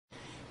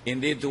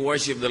Indeed, to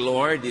worship the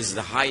Lord is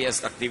the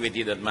highest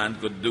activity that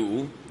man could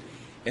do.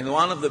 And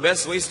one of the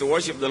best ways to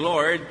worship the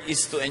Lord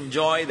is to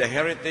enjoy the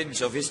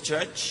heritage of His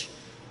church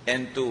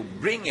and to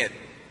bring it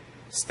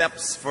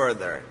steps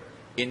further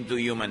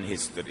into human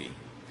history.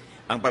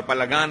 Ang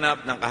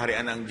pagpalaganap ng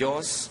kaharian ng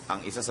Diyos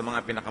ang isa sa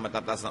mga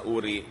pinakamatatas na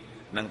uri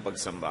ng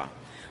pagsamba.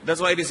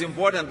 That's why it is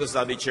important to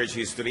study church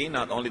history,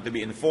 not only to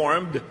be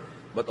informed,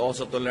 but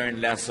also to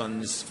learn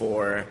lessons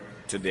for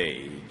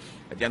today.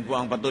 At yan po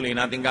ang patuloy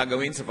natin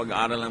gagawin sa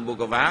pag-aaral ng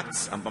Book of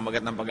Acts. Ang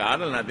pamagat ng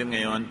pag-aaral natin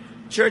ngayon,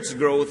 Church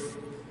Growth,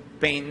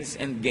 Pains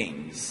and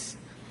Gains.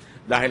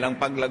 Dahil ang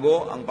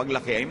paglago, ang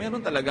paglaki ay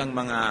meron talagang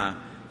mga,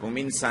 kung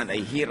minsan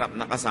ay hirap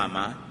na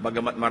kasama,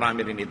 bagamat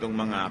marami rin itong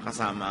mga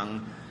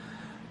kasamang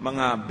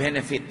mga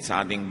benefit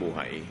sa ating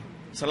buhay.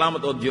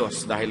 Salamat o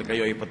Diyos dahil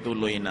kayo ay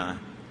patuloy na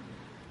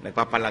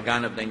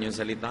nagpapalaganap ng inyong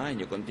salita, and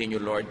you continue,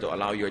 Lord, to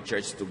allow your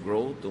church to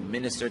grow, to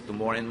minister to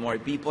more and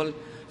more people,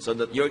 so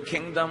that your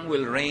kingdom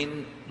will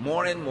reign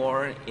more and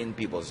more in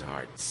people's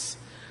hearts.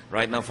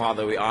 Right now,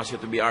 Father, we ask you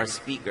to be our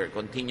speaker.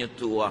 Continue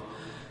to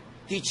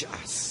teach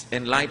us,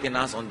 enlighten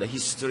us on the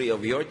history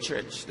of your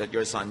church that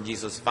your Son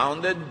Jesus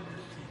founded,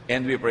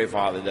 and we pray,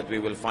 Father, that we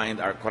will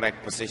find our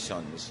correct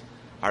positions,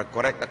 our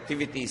correct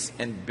activities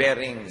and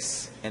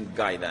bearings and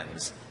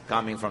guidance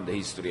coming from the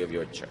history of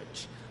your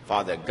church.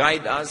 Father,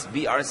 guide us,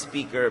 be our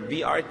speaker, be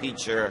our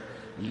teacher,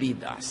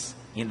 lead us.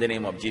 In the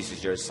name of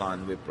Jesus, your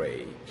Son, we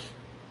pray.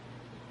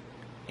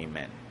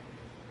 Amen.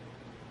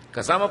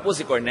 Kasama po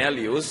si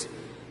Cornelius,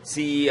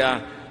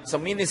 sa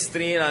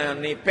ministry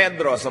ni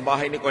Pedro sa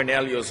bahay ni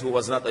Cornelius, who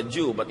was not a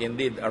Jew but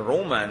indeed a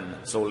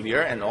Roman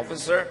soldier and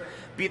officer.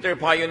 Peter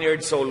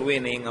pioneered soul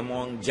winning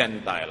among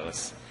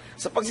Gentiles.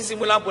 Sa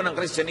pagsisimula po ng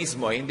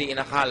Kristyanismo, hindi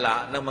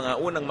inakala ng mga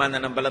unang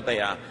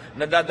mananampalataya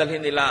na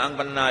dadalhin nila ang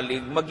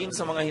pananalig maging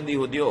sa mga hindi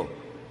Hudyo.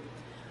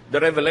 The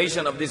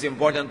revelation of this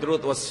important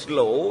truth was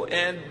slow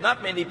and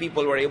not many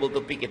people were able to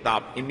pick it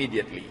up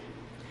immediately.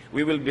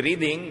 We will be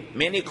reading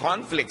many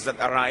conflicts that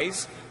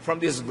arise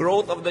from this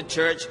growth of the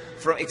church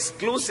from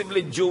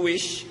exclusively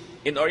Jewish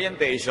in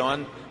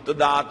orientation to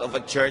that of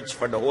a church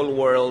for the whole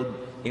world,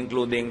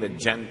 including the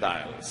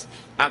Gentiles.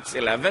 Acts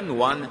 11,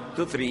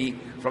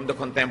 1-3 from the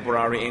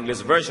Contemporary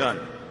English Version.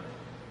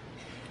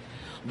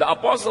 The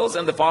apostles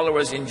and the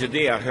followers in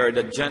Judea heard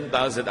that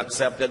Gentiles had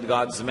accepted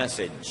God's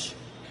message.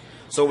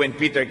 So when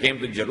Peter came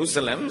to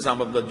Jerusalem,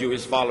 some of the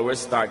Jewish followers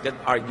started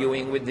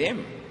arguing with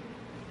him.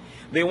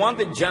 They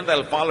wanted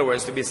Gentile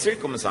followers to be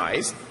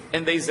circumcised,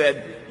 and they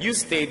said, "You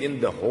stayed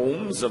in the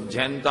homes of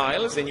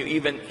Gentiles and you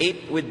even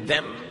ate with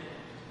them."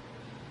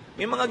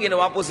 May mga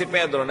ginawa po si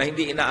Pedro na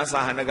hindi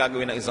inaasahan na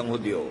gagawin ng isang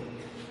Hudyo.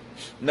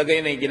 Na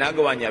gayon ay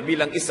ginagawa niya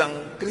bilang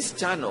isang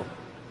Kristiyano.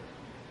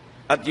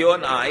 At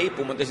yon ay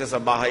pumunta siya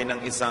sa bahay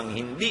ng isang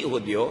hindi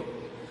Hudyo,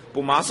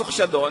 pumasok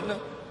siya doon,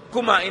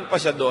 kumain pa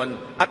siya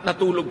doon, at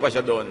natulog pa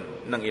siya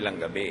doon ng ilang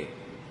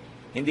gabi.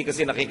 Hindi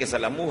kasi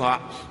nakikisalamuha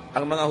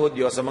ang mga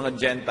Hudyo sa mga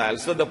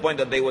Gentiles to the point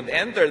that they would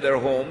enter their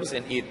homes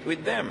and eat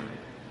with them.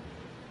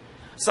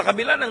 Sa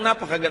kabila ng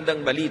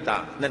napakagandang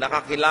balita na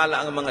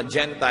nakakilala ang mga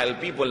Gentile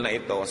people na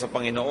ito sa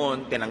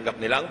Panginoon, tinanggap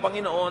nila ang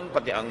Panginoon,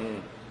 pati ang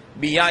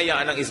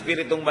biyaya ng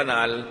Espiritong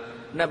Banal,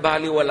 na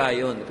baliwala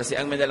yun. Kasi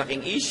ang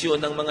malalaking issue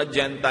ng mga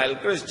Gentile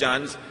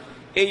Christians,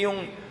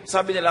 yung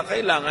sabi nila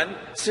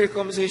kailangan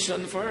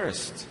circumcision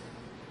first.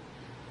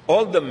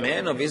 All the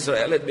men of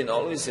Israel had been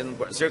always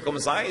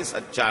circumcised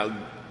at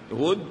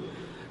childhood.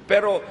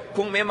 Pero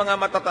kung may mga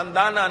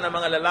matatanda na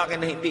mga lalaki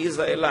na hindi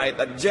Israelite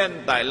at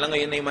Gentile na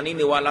ngayon ay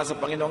maniniwala sa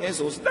Panginoong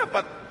Jesus,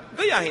 dapat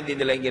gayahin din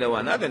nila yung ginawa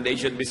natin. They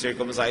should be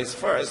circumcised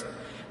first.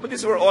 But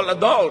these were all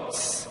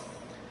adults.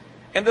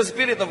 And the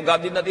Spirit of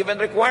God did not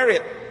even require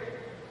it.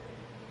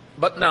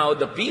 But now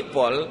the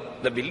people,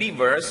 the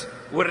believers,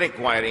 were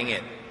requiring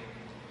it.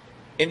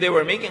 And they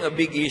were making a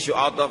big issue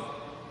out of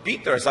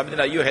Peter. Sabi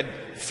nila, you had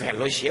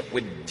fellowship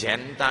with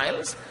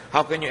Gentiles?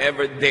 How can you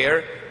ever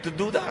dare to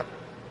do that?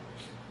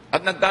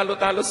 At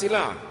nagtalo-talo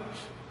sila.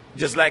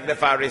 Just like the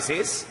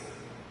Pharisees,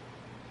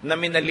 na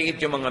minaliit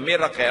yung mga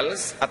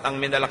miracles, at ang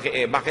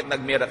minalaki bakit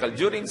nag-miracle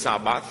during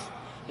Sabbath?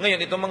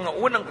 Ngayon, itong mga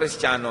unang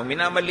Kristiyano,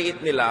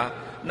 minamaliit nila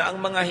na ang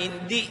mga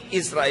hindi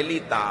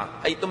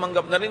Israelita ay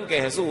tumanggap na rin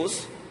kay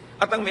Jesus,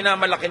 at ang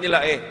minamalaki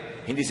nila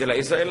hindi sila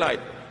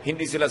Israelite,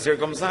 hindi sila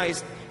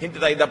circumcised, hindi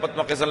tayo dapat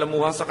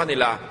makisalamuha sa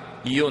kanila.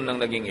 Yun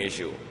ang naging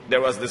issue.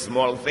 There was the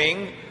small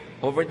thing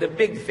over the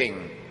big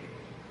thing.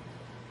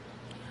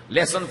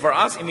 Lesson for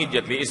us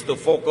immediately is to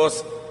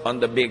focus on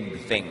the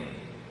big thing.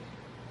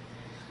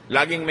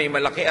 Laging may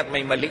malaki at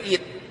may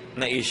maliit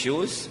na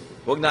issues.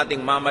 Huwag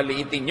nating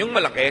mamaliitin yung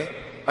malaki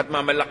at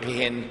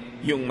mamalakihin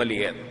yung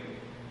maliit.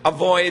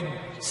 Avoid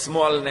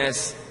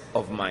smallness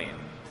of mind.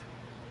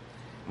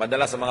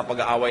 Madalas sa mga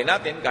pag-aaway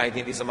natin, kahit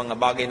hindi sa mga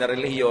bagay na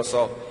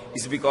relihiyoso,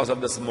 is because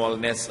of the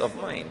smallness of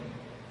mind.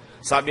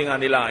 Sabi nga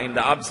nila, in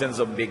the absence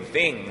of big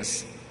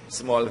things,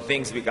 small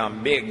things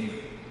become big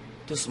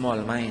to small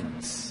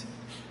minds.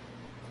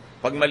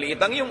 Pag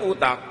maliit ang iyong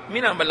utak,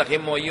 minamalaki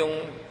mo yung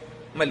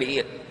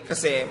maliit.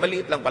 Kasi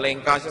maliit lang pala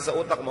yung kasya sa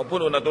utak mo,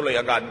 puno na tuloy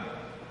agad.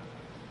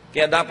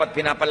 Kaya dapat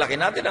pinapalaki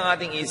natin ang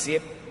ating isip,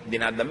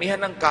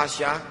 dinadamihan ng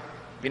kasya,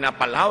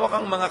 pinapalawak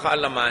ang mga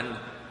kaalaman,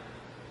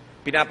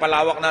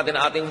 pinapalawak natin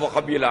ang ating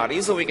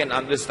vocabulary so we can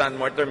understand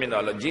more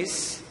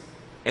terminologies,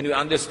 and we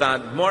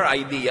understand more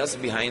ideas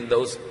behind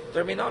those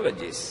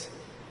terminologies.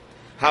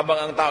 Habang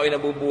ang tao ay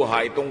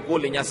nabubuhay,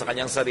 tungkulin niya sa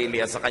kanyang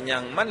sarili at sa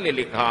kanyang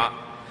manlilikha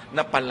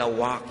na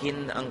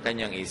palawakin ang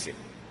kanyang isip.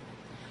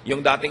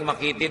 Yung dating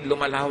makitid,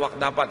 lumalawak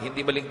dapat,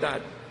 hindi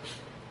baligtad.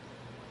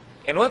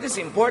 And what is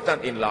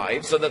important in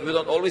life, so that we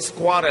don't always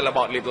quarrel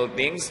about little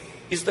things,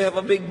 is to have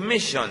a big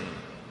mission,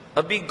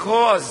 a big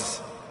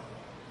cause,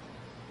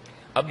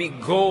 a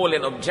big goal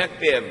and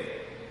objective,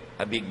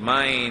 a big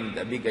mind,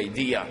 a big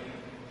idea,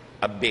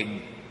 a big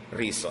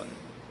reason.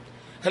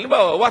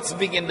 Halimbawa, what's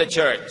big in the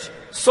church?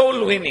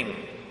 Soul winning.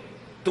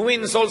 To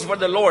win souls for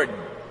the Lord.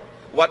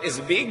 What is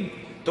big?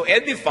 To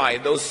edify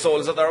those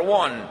souls that are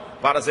won,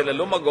 para sila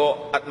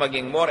lumago at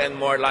maging more and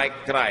more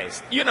like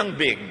Christ. Yun ang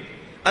big.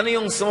 Ano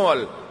yung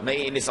small?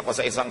 Naiinis ako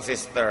sa isang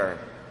sister.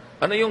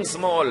 Ano yung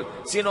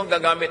small? Sino ang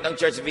gagamit ng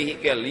church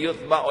vehicle?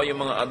 Youth ba o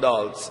yung mga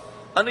adults?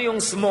 Ano yung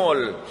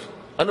small?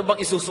 Ano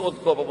bang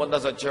isusuot ko papunta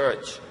sa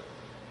church?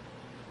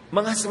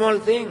 Mga small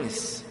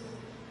things.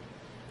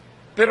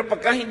 Pero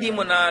pagka hindi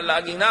mo na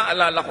laging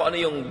naaalala ko ano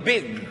yung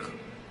big,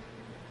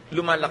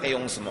 lumalaki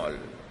yung small.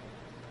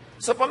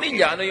 Sa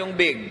pamilya, ano yung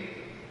big?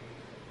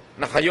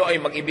 Na kayo ay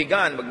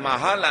mag-ibigan,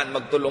 magmahalan,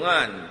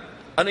 magtulungan.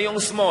 Ano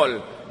yung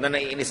small? Na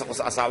naiinis ako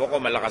sa asawa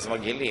ko, malakas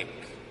maghilik.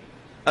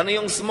 Ano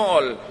yung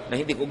small? Na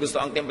hindi ko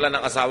gusto ang timpla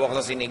ng asawa ko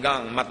sa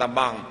sinigang,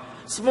 matabang.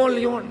 Small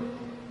yun.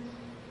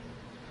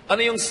 Ano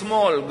yung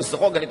small? Gusto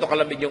ko ganito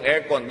kalamig yung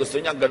aircon, gusto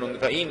niya ganun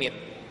kainit.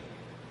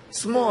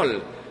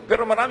 Small.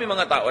 Pero marami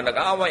mga tao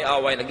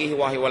nag-aaway-away,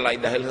 naghihiwa-hiwalay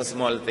dahil sa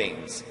small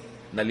things.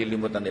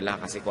 Nalilimutan nila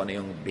kasi kung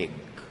ano yung big.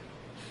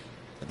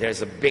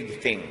 There's a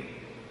big thing.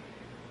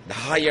 The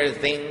higher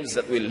things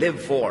that we live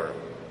for.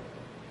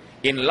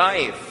 In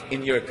life,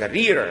 in your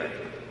career,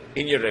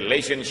 in your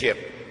relationship,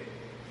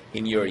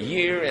 in your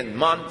year and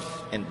month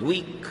and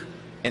week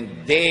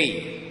and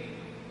day,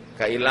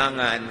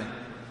 kailangan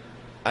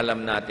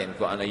alam natin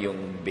kung ano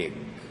yung big.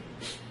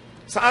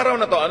 Sa araw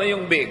na to, ano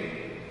yung big?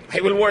 I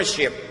will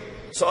worship.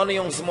 So ano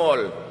yung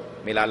small?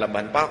 May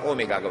lalaban pa ako,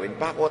 may gagawin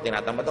pa ako,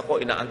 tinatamad ako,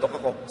 inaantok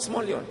ako.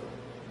 Small yun.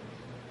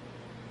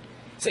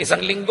 Sa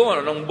isang linggo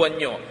ng buwan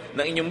nyo,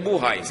 ng inyong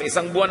buhay, sa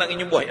isang buwan ng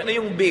inyong buhay, ano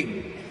yung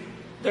big?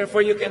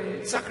 Therefore, you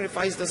can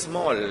sacrifice the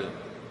small.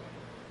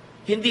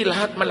 Hindi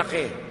lahat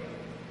malaki.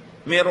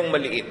 Merong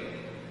maliit.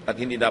 At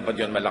hindi dapat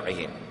yun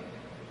malakihin.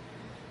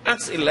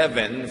 Acts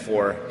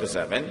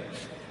 11:4-7.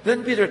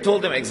 Then Peter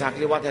told them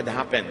exactly what had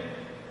happened.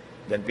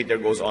 Then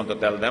Peter goes on to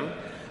tell them,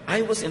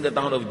 I was in the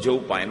town of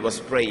Joppa and was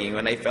praying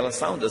when I fell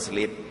sound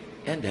asleep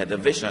and had a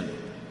vision.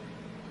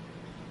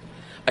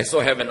 I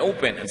saw heaven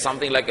open and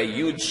something like a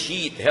huge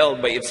sheet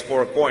held by its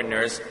four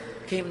corners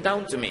came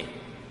down to me.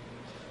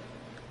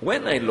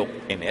 When I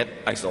looked in it,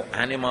 I saw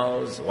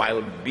animals,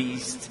 wild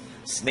beasts,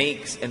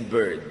 snakes, and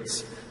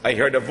birds. I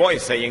heard a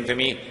voice saying to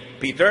me,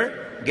 Peter,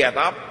 get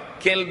up,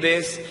 kill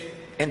this,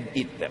 and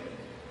eat them.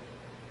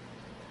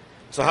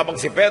 So habang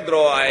si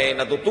Pedro ay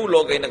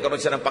natutulog, ay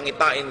nagkaroon siya ng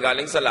pangitain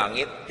galing sa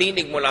langit,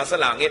 tinig mula sa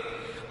langit,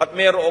 at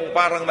mayroong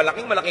parang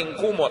malaking-malaking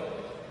kumot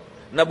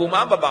na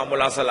bumababa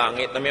mula sa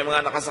langit, na may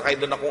mga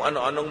nakasakay doon na kung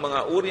ano-anong mga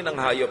uri ng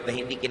hayop na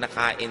hindi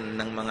kinakain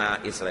ng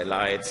mga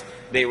Israelites.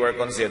 They were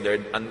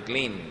considered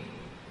unclean.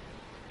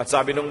 At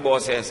sabi ng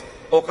boses,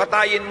 o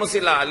katayin mo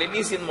sila,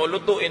 linisin mo,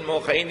 lutuin mo,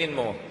 kainin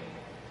mo.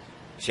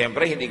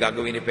 Siyempre, hindi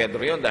gagawin ni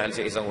Pedro yon dahil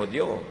siya isang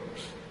Hudyo.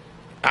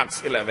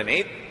 Acts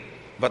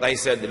 11:8. But I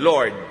said,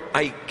 Lord,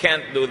 I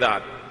can't do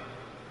that.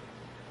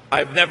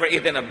 I've never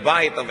eaten a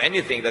bite of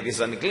anything that is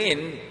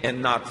unclean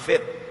and not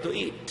fit to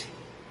eat.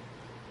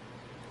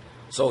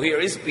 So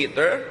here is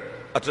Peter,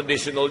 a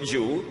traditional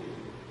Jew,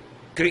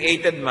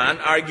 created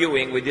man,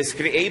 arguing with his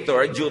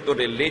creator due to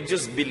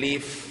religious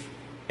belief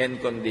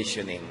and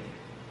conditioning.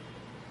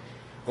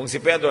 Kung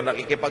si Pedro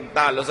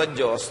nakikipagtalo sa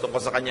Diyos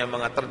tungkol sa kanyang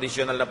mga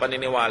tradisyonal na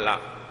paniniwala,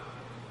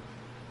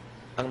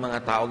 ang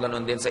mga tao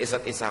ganun din sa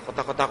isa't isa.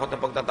 Takot-takot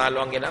na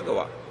pagtatalo ang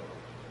ginagawa.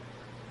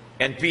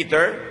 And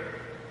Peter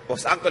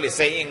was actually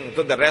saying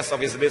to the rest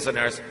of his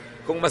listeners,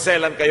 kung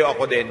maselan kayo,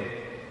 ako din.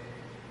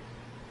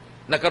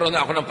 Nagkaroon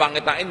na ako ng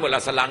pangitain mula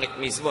sa langit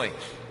mismo.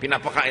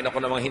 Pinapakain ako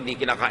ng mga hindi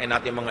kinakain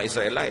natin mga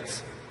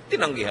Israelites.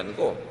 Tinanggihan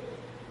ko.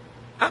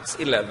 Acts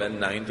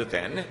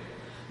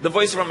 11:9-10. The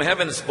voice from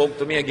heaven spoke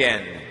to me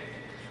again.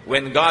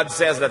 When God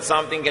says that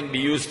something can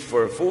be used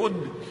for food,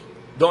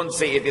 don't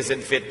say it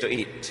isn't fit to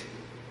eat.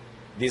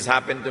 This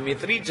happened to me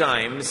 3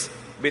 times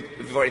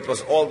before it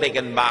was all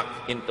taken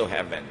back into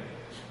heaven.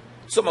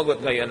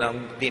 Sumagot ngayon ang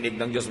tinig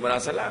ng Diyos mula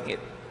sa langit.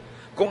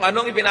 Kung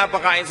anong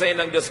ipinapakain sa iyo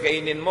ng Diyos,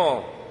 kainin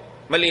mo.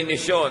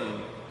 Malinis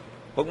yun.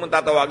 Huwag mong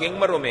tatawaging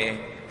marumi.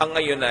 Ang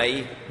ngayon ay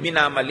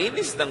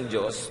minamalinis ng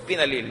Diyos,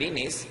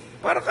 pinalilinis,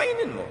 para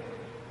kainin mo.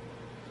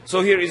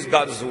 So here is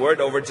God's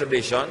word over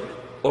tradition,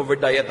 over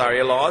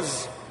dietary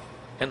laws,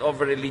 and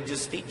over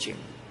religious teaching.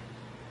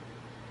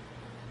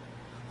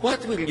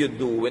 What will you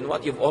do when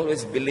what you've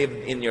always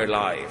believed in your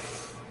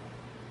life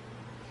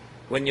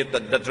when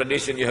the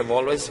tradition you have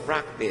always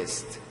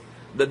practiced,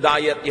 the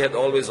diet you had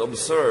always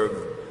observed,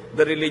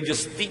 the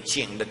religious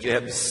teaching that you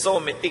have so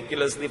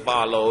meticulously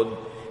followed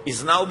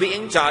is now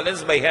being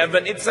challenged by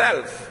heaven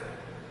itself.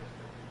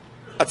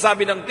 At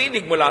sabi ng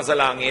tinig mula sa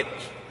langit,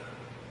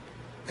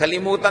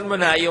 kalimutan mo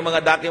na yung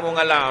mga dati mong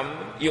alam,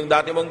 yung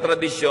dati mong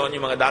tradisyon,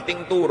 yung mga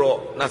dating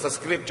turo, nasa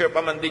scripture pa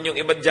man din yung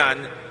iba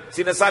dyan,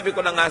 sinasabi ko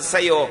na nga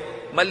sa'yo,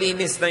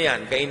 malinis na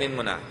yan, kainin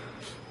mo na.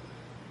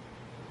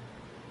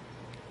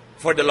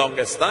 For the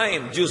longest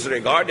time, Jews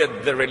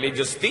regarded the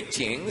religious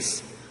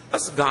teachings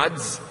as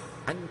God's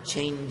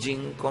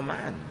unchanging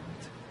command.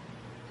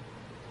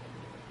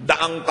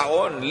 Daang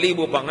taon,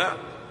 libo pa nga,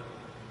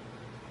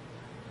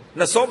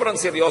 na sobrang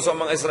seryoso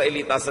ang mga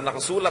Israelitas na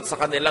nakasulat sa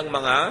kanilang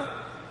mga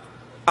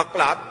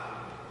aklat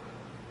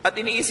at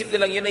iniisip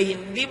nilang yun ay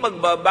hindi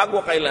magbabago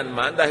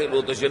kailanman dahil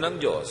utos yun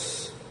ng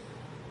Diyos.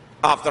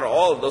 After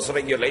all, those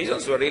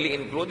regulations were really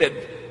included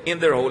in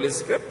their holy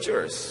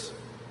scriptures.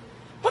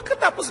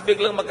 Pagkatapos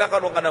biglang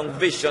magkakaroon ka ng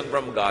vision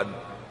from God,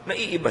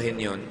 naiibahin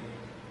yun.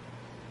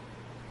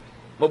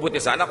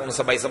 Mabuti sana kung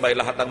sabay-sabay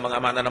lahat ng mga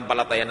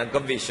mananampalataya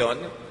nagka-vision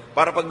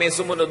para pag may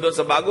sumunod doon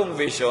sa bagong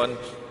vision,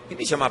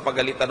 hindi siya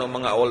mapagalitan ng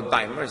mga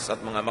old-timers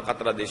at mga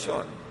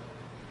makatradisyon.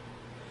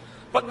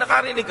 Pag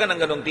nakarinig ka ng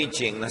ganong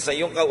teaching na sa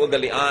iyong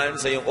kaugalian,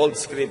 sa iyong old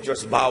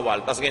scriptures,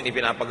 bawal, tapos ngayon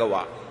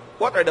ipinapagawa,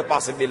 what are the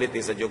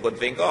possibilities that you could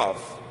think of?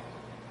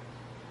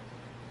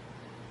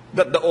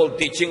 That the old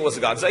teaching was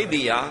God's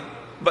idea,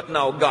 but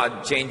now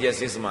God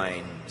changes His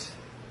mind.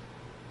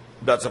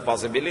 That's a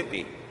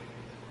possibility.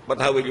 But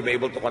how will you be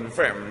able to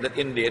confirm that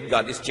indeed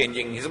God is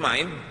changing His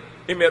mind?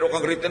 Meron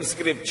kang written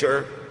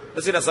scripture na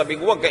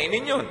sinasabing, huwag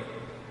kainin yun.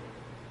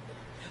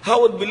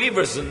 How would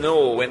believers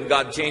know when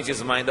God changed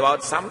His mind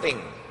about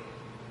something?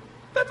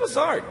 That was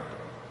hard.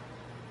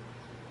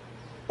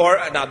 Or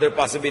another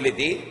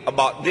possibility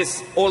about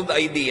this old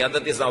idea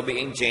that is now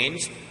being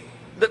changed,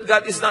 that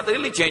God is not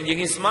really changing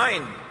His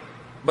mind,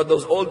 but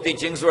those old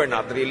teachings were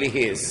not really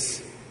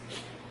His.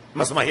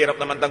 Mas mahirap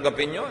naman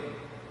tanggapin yun.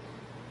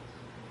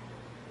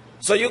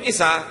 So yung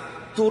isa,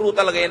 turo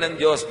talaga yan ng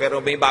Diyos, pero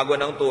may bago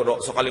ng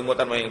turo, so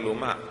kalimutan mo yung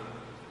luma.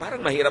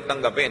 Parang mahirap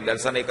tanggapin dahil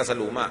sanay ka sa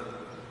luma.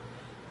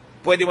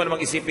 Pwede mo namang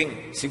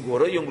isiping,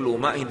 siguro yung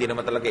luma, hindi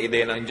naman talaga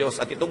ideya ng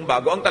Diyos. At itong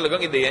bago, ang talagang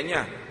ideya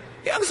niya.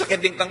 Ang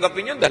sakit ding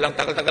tanggapin yun dahil ang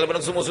tagal-tagal mo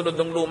nang sumusunod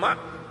ng luma.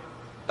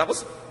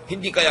 Tapos,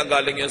 hindi kaya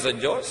galing yun sa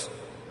Diyos?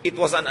 It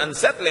was an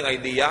unsettling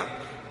idea,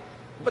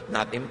 but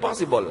not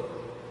impossible.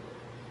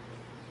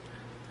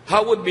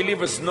 How would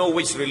believers know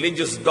which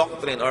religious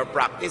doctrine or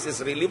practice is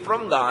really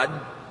from God,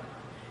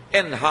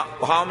 and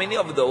how many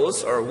of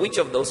those, or which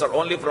of those are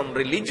only from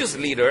religious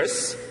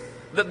leaders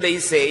that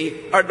they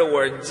say are the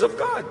words of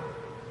God?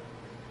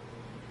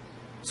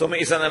 So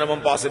may isa na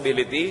naman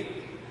possibility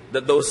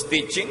that those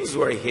teachings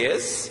were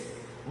His,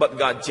 but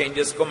God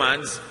changes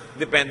commands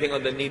depending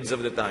on the needs of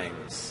the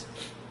times.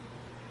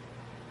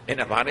 And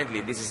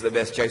apparently, this is the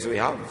best choice we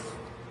have.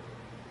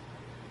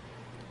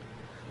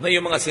 Na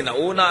yung mga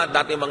sinauna at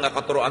dati mga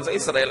katuroan sa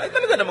Israel ay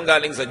talaga namang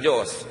galing sa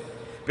Diyos.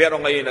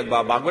 Pero ngayon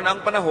nagbabago na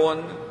ang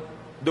panahon,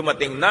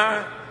 dumating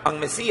na ang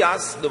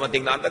Mesiyas,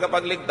 dumating na ang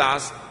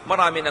tagapagligtas,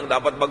 marami nang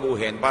dapat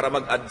baguhin para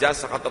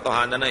mag-adjust sa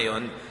katotohanan na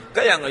yon.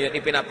 Kaya ngayon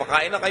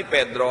ipinapakain na kay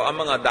Pedro ang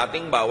mga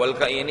dating bawal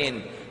kainin.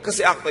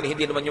 Kasi actually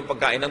hindi naman yung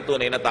pagkain ng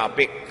tunay na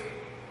topic.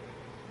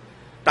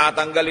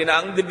 Tatanggalin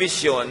na ang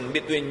division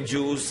between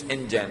Jews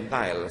and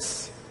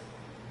Gentiles.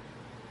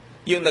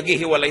 Yung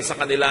naghihiwalay sa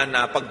kanila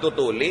na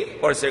pagtutuli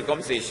or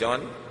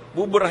circumcision,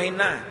 buburahin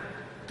na.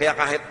 Kaya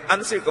kahit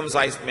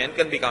uncircumcised men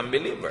can become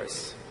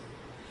believers.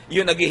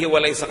 Yung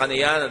naghihiwalay sa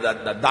kanila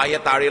na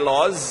dietary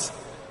laws,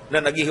 na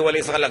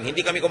naghihiwalay sa kanilang,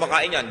 hindi kami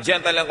kumakain yan,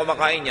 Gentile lang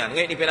kumakain yan.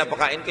 Ngayon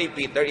ipinapakain kay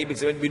Peter, ibig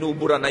sabihin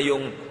binubura na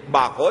yung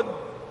bakod.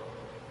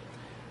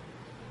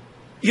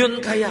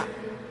 Yun kaya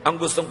ang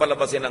gustong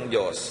palabasin ng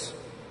Diyos.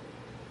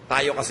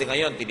 Tayo kasi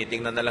ngayon,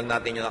 tinitingnan na lang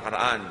natin yung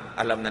nakaraan,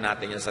 alam na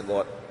natin yung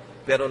sagot.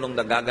 Pero nung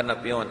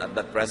nagaganap yon at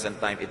that present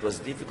time, it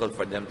was difficult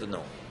for them to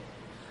know.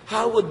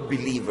 How would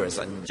believers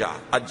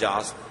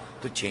adjust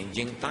to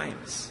changing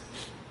times?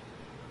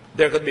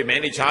 There could be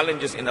many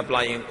challenges in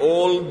applying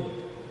old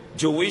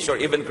Jewish or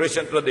even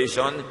Christian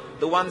tradition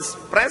to one's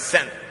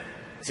present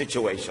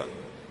situation.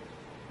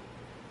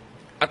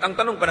 At ang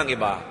tanong pa ng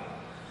iba,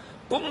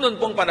 kung noon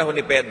pong panahon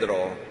ni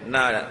Pedro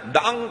na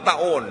daang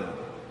taon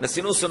na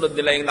sinusunod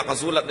nila yung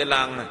nakasulat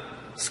nilang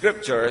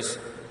scriptures,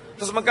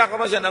 tapos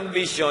magkakaroon siya ng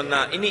vision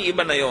na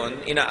iniiba na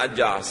yon,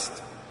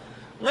 ina-adjust.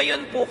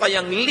 Ngayon po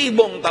kayang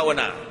 1,000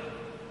 taon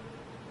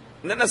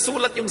na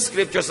nasulat yung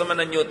scriptures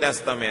naman ng New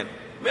Testament,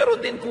 meron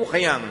din po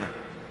kayang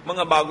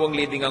mga bagong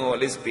leading ang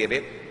Holy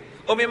Spirit?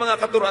 O may mga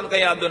katuruan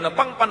kaya doon na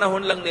pang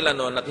panahon lang nila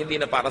noon at hindi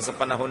na para sa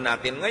panahon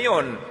natin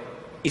ngayon?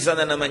 Isa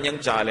na naman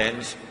yung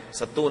challenge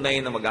sa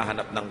tunay na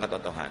maghahanap ng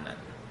katotohanan.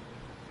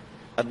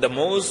 At the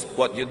most,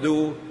 what you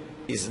do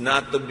is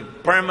not to be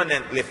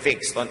permanently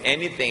fixed on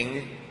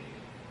anything,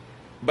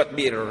 but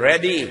be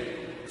ready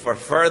for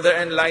further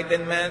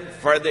enlightenment,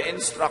 further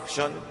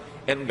instruction,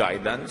 and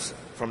guidance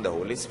from the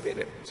Holy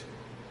Spirit.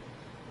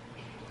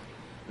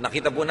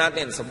 Nakita po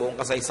natin sa buong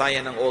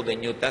kasaysayan ng Old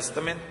and New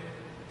Testament,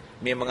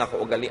 may mga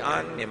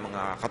kaugalian, may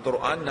mga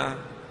katuruan na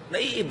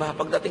naiiba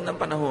pagdating ng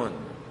panahon.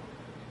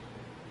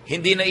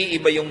 Hindi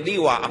naiiba yung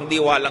diwa. Ang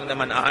diwa lang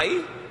naman ay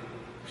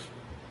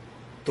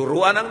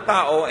turuan ng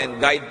tao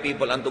and guide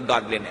people unto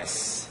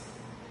godliness.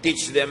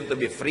 Teach them to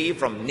be free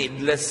from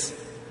needless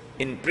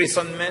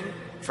imprisonment,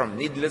 from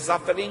needless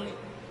suffering,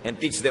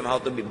 and teach them how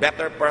to be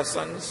better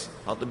persons,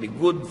 how to be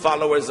good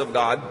followers of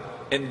God,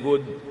 and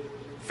good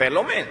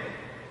fellow men.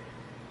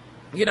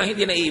 Yun ang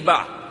hindi naiiba.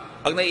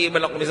 Ang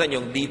naiiba lang kumisan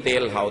yung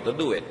detail how to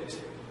do it.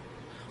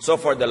 So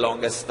for the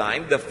longest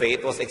time, the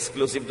faith was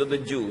exclusive to the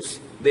Jews.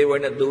 They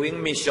were not doing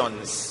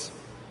missions.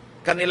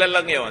 Kanila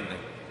lang yon.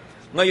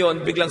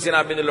 Ngayon, biglang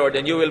sinabi ni Lord,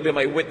 and you will be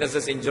my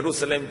witnesses in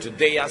Jerusalem,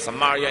 Judea,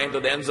 Samaria, and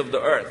to the ends of the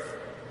earth.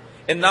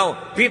 And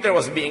now, Peter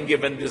was being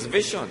given this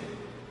vision.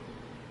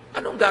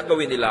 Anong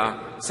gagawin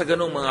nila sa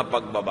ganung mga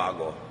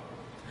pagbabago?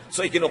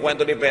 So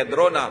ikinukwento ni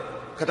Pedro na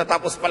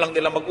katatapos pa lang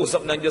nila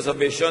mag-usap ng Diyos sa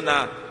vision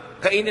na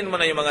kainin mo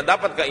na yung mga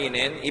dapat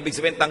kainin, ibig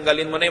sabihin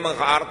tanggalin mo na yung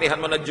mga kaartihan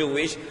mo na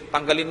Jewish,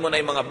 tanggalin mo na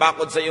yung mga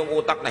bakod sa iyong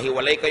utak na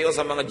hiwalay kayo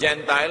sa mga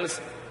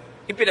Gentiles.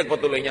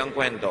 Ipinagpatuloy niya ang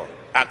kwento.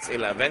 Acts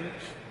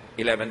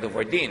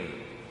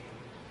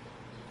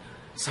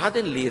 11:11-14.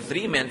 Suddenly,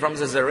 3 men from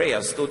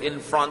Caesarea stood in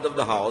front of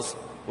the house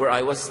where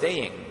I was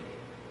staying.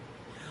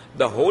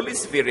 The Holy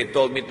Spirit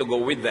told me to go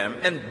with them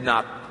and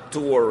not to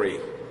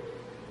worry.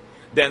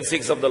 Then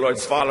 6 of the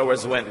Lord's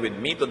followers went with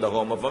me to the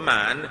home of a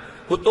man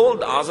who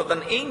told us that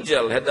an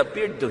angel had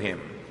appeared to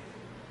him.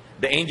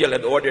 The angel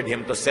had ordered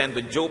him to send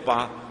to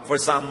Joppa for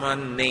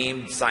someone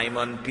named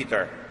Simon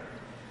Peter.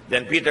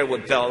 Then Peter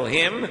would tell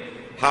him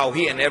how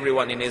he and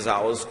everyone in his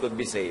house could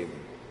be saved.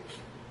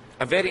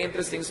 A very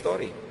interesting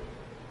story.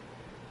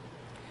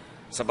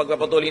 Sa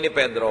pagpapatuloy ni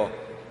Pedro,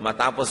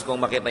 matapos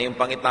kong makita yung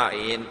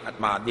pangitain at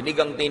madinig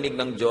ang tinig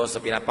ng Diyos sa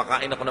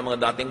pinapakain ako ng mga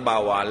dating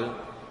bawal,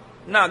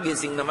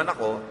 nagising naman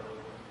ako.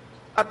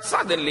 At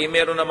suddenly,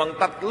 meron namang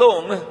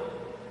tatlong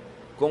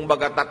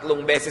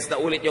beses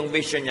na ulit yung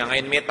vision niya.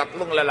 Ngayon, may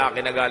 3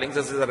 lalaki na galing sa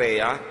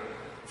Caesarea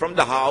from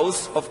the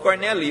house of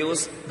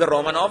Cornelius, the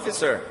Roman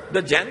officer,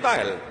 the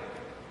Gentile.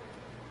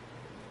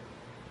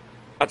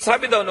 At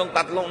sabi daw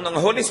ng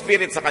Holy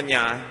Spirit sa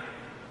kanya,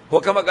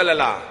 huwag ka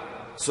mag-alala,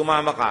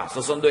 sumama ka,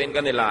 susunduin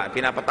ka nila,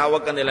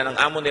 pinapatawag ka nila ng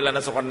amo nila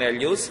na sa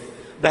Cornelius,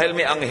 dahil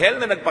may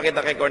anghel na nagpakita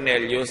kay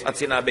Cornelius at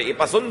sinabi,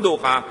 ipasundo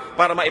ka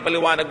para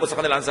maipaliwanag mo sa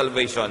kanila ang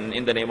salvation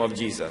in the name of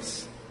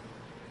Jesus.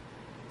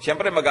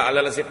 Siyempre,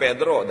 mag-aalala si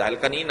Pedro dahil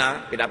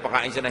kanina,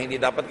 pinapakain siya na hindi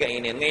dapat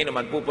kainin. Ngayon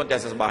naman,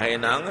 pupunta sa bahay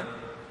ng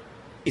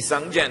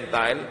isang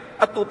Gentile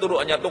at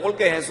tuturuan niya tungkol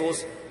kay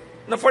Jesus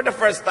na for the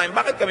first time,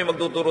 bakit kami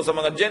magtuturo sa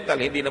mga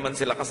Gentile? Hindi naman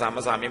sila kasama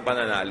sa aming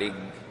pananalig.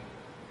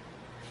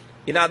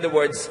 In other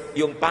words,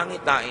 yung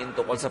pangitain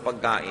tungkol sa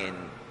pagkain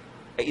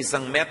ay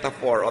isang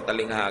metaphor o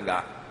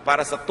talinghaga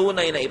para sa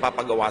tunay na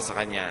ipapagawa sa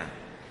kanya.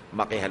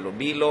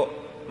 Makihalubilo,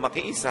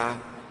 makiisa,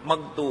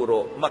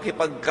 magturo,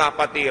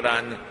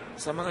 makipagkapatiran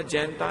sa mga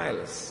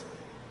Gentiles.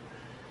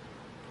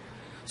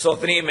 So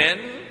 3 men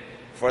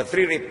for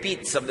 3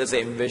 repeats of the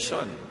same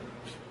vision.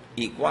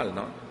 Equal,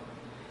 no?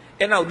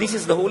 And now, this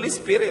is the Holy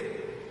Spirit.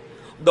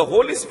 The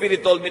Holy Spirit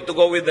told me to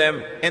go with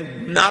them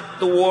and not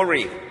to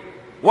worry.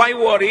 Why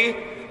worry?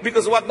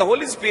 Because what the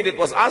Holy Spirit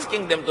was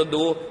asking them to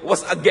do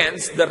was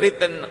against the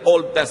written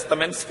Old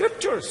Testament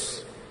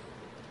scriptures.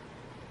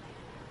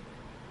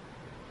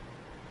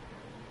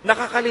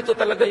 Nakakalito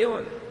talaga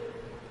yon.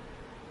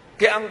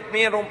 Kaya ang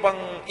mayroong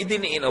pang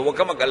idiniin, huwag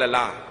ka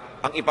mag-alala.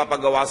 Ang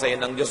ipapagawa sa iyo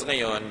ng Diyos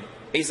ngayon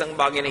ay isang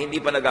bagay na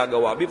hindi pa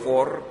nagagawa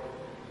before.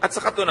 At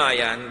sa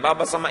katunayan,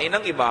 babasamain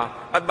ng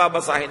iba at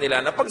babasahin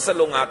nila na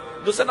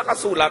pagsalungat doon sa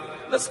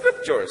nakasulat na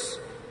scriptures.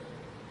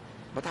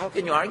 But how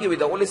can you argue with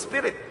the Holy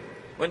Spirit?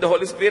 When the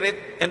Holy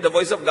Spirit and the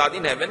voice of God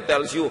in heaven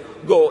tells you,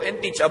 go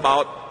and teach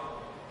about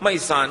my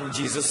Son,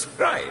 Jesus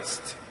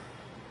Christ.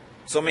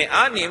 So may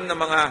 6 na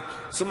mga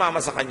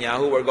sumama sa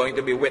kanya who were going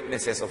to be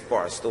witnesses, of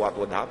course, to what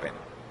would happen.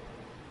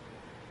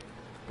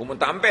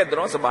 Pumunta ang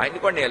Pedro sa bahay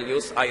ni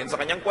Cornelius ayon sa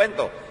kanyang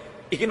kwento.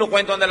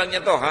 Ikinukwento na lang niya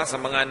to sa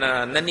mga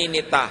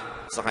naninita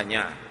sa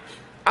kanya.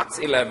 Acts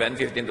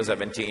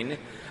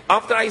 11:15-17.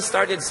 After I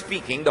started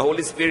speaking, the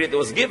Holy Spirit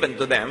was given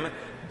to them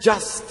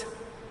just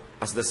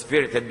as the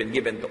Spirit had been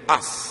given to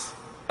us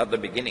at the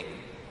beginning.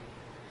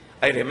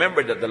 I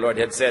remembered that the Lord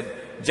had said,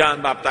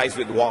 John baptized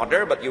with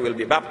water, but you will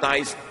be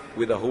baptized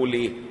with the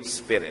Holy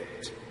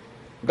Spirit.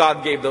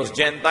 God gave those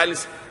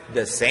Gentiles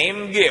the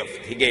same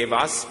gift He gave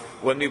us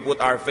when we put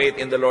our faith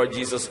in the Lord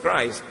Jesus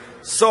Christ.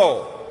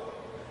 So,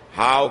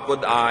 how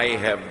could I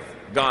have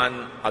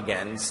gone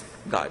against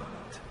God?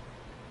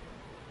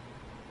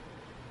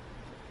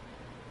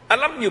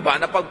 Alam niyo ba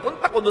na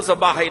pagpunta ko doon sa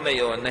bahay na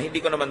yon na hindi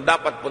ko naman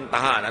dapat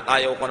puntahan at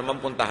ayaw ko naman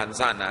puntahan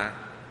sana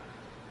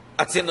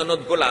at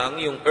sinunod ko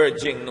lang yung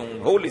urging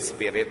ng Holy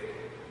Spirit,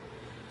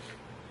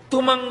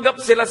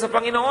 tumanggap sila sa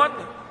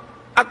Panginoon.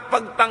 At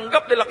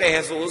pagtanggap nila kay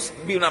Jesus,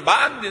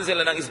 binabaan din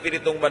sila ng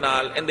Espiritong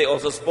Banal and they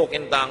also spoke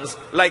in tongues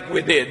like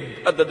we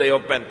did at the day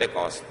of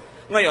Pentecost.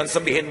 Ngayon,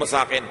 sabihin mo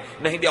sa akin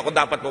na hindi ako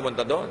dapat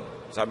pumunta doon.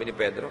 sabi ni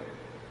Pedro.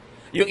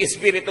 Yung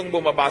Espiritong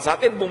bumaba sa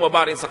atin,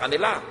 bumaba rin sa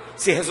kanila.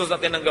 Si Jesus na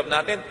tinanggap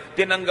natin,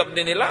 tinanggap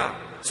din nila.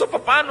 So,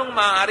 paano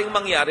maaaring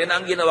mangyari na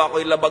ang ginawa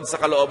ko'y labag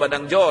sa kalooban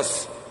ng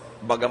Diyos?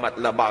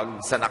 Bagamat labag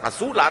sa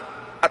nakasulat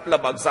at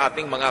labag sa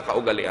ating mga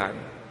kaugalian.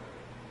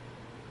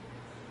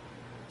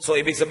 So,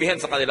 ibig sabihin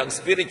sa kanilang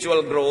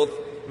spiritual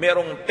growth,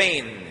 merong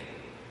pain.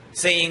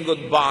 Saying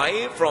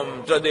goodbye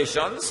from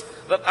traditions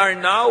that are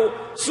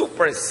now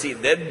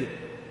superseded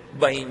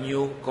by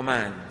new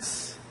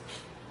commands.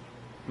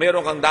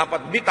 Meron kang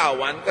dapat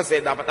bitawan kasi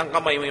dapat ang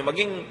kamay mo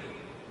maging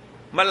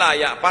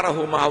malaya para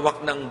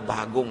humawak ng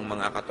bagong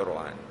mga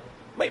katuruan.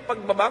 May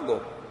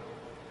pagbabago.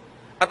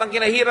 At ang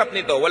kinahirap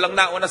nito, walang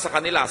nauna sa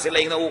kanila. Sila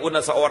yung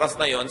nauuna sa oras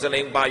na yon, sila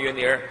yung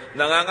pioneer,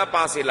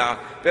 nangangapa sila,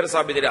 pero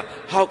sabi nila,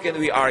 how can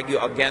we argue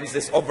against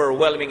this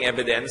overwhelming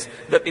evidence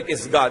that it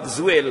is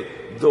God's will,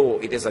 though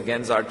it is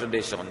against our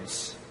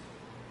traditions?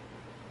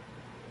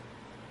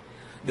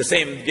 The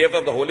same gift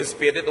of the Holy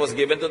Spirit was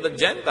given to the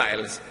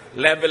Gentiles,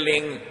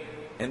 leveling,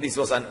 and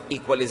this was an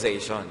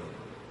equalization.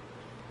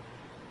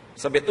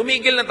 Sabi,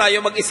 tumigil na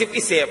tayo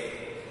mag-isip-isip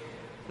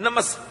na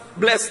mas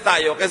blessed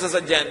tayo kaysa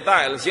sa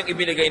Gentiles. Yung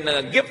ibinigay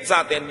na gift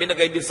sa atin,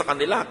 binigay din sa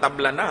kanila,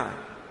 tabla na.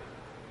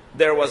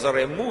 There was a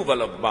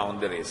removal of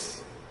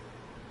boundaries.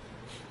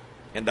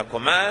 And the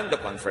command, the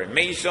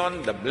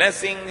confirmation, the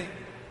blessing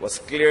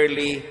was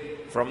clearly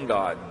from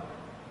God,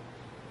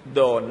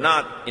 though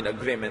not in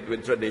agreement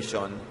with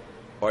tradition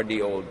or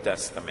the Old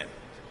Testament.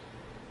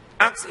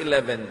 Acts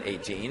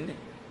 11:18.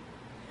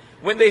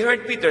 When they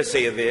heard Peter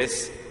say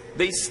this,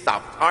 they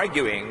stopped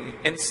arguing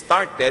and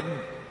started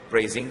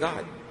praising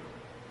God.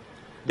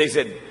 They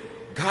said,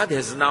 God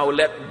has now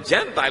let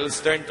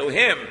Gentiles turn to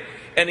Him,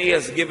 and He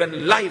has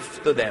given life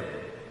to them.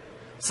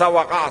 Sa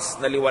wakas,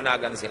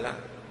 naliwanagan sila.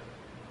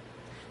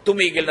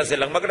 Tumigil na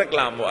silang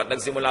magreklamo at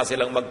nagsimula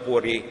silang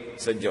magpuri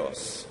sa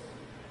Diyos.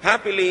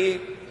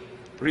 Happily,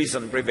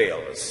 reason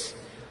prevails.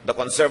 The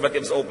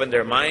conservatives open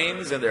their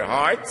minds and their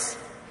hearts,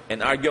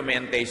 and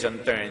argumentation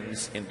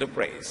turns into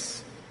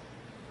praise.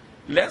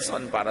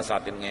 Lesson para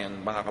sa atin ngayon,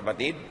 mga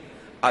kapatid,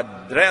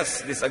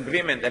 address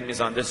disagreement and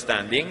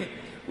misunderstanding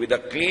with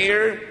a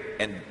clear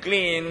and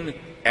clean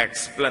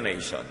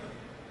explanation.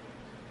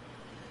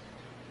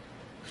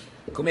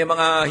 Kung may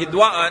mga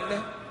hidwaan,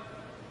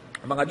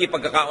 mga di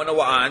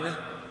pagkakaunawaan,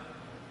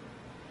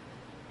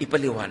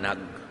 ipaliwanag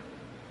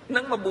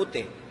ng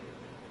mabuti.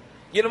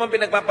 Yun naman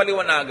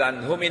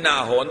pinagpapaliwanagan,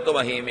 huminahon,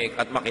 tumahimik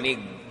at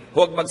makinig.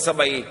 Huwag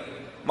magsabay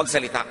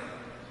magsalita.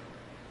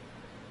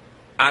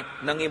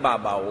 At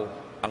nangibabaw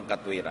ang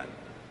katwiran.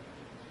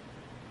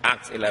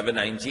 Acts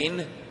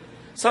 11:19.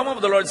 Some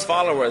of the Lord's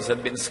followers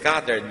had been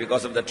scattered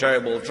because of the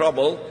terrible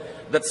trouble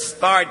that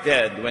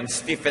started when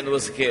Stephen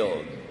was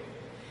killed.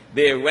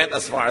 They went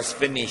as far as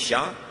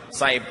Phoenicia,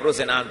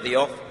 Cyprus, and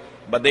Antioch,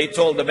 but they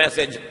told the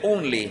message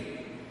only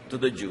to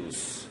the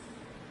Jews.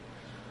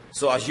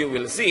 So as you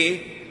will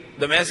see,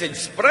 the message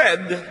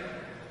spread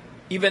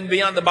even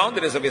beyond the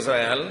boundaries of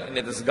Israel, and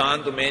it has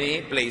gone to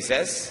many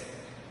places.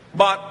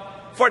 But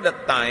for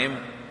that time,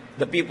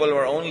 the people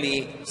were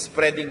only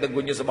spreading the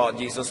good news about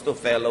Jesus to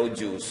fellow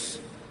Jews.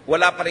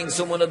 Wala pa rin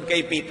sumunod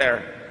kay Peter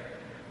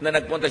na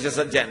nagpunta siya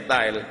sa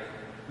Gentile.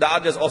 The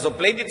others also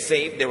played it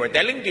safe. They were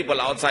telling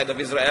people outside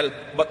of Israel,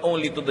 but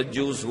only to the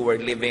Jews who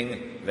were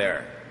living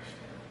there.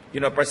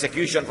 You know,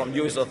 persecution from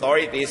Jewish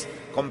authorities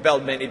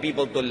compelled many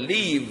people to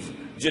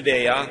leave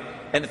Judea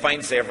and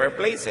find safer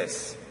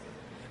places.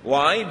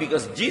 Why?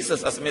 Because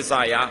Jesus as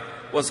Messiah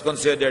was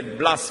considered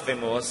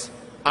blasphemous,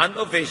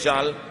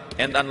 unofficial,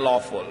 and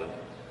unlawful.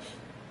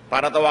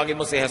 Para tawagin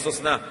mo si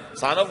Jesus na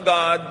Son of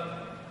God,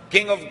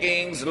 King of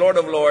Kings, Lord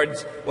of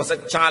Lords, was a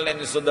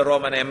challenge to the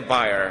Roman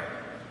Empire.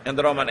 And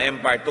the Roman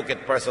Empire took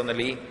it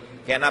personally.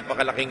 Kaya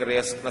napakalaking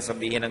risk na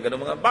sabihin ng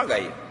ganung mga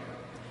bagay.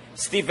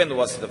 Stephen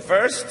was the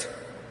first,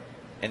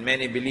 and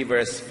many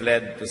believers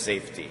fled to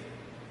safety.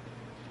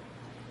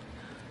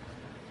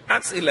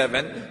 Acts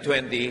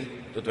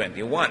 11:20-21.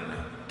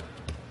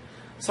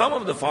 Some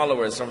of the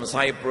followers from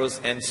Cyprus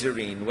and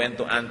Cyrene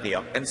went to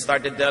Antioch and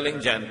started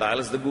telling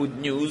Gentiles the good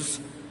news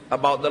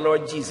about the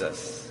Lord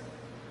Jesus.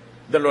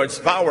 The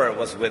Lord's power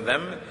was with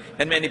them,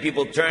 and many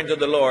people turned to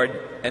the Lord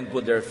and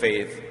put their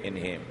faith in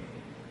Him.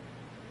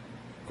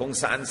 Kung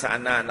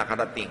saan-saan na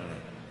nakarating,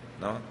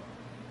 no?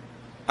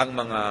 Ang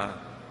mga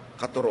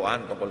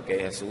katuruan tungkol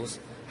kay Jesus,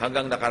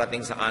 hanggang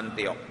nakarating sa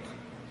Antioch.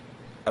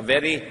 A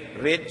very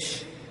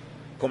rich,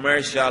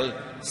 commercial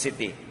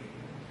city.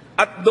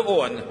 At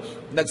doon,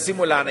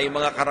 nagsimula na yung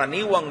mga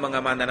karaniwang mga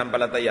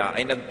mananampalataya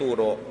ay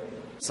nagturo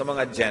sa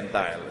mga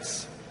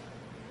Gentiles.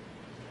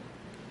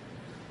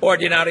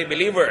 Ordinary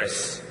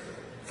believers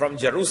from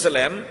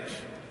Jerusalem,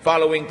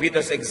 following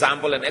Peter's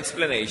example and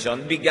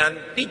explanation, began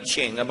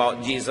teaching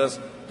about Jesus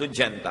to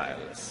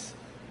Gentiles.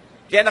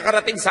 Kaya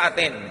nakarating sa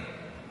atin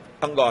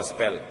ang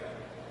gospel.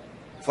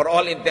 For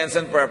all intents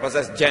and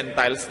purposes,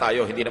 Gentiles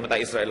tayo, hindi naman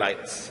tayo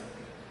Israelites.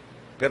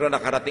 Pero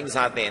nakarating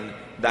sa atin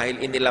dahil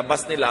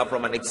inilabas nila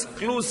from an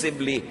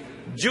exclusively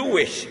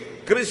Jewish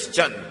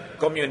Christian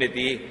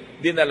community,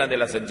 dinala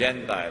nila sa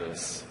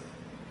Gentiles.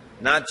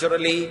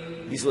 Naturally,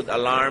 this would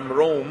alarm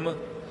Rome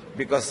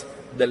because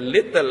the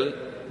little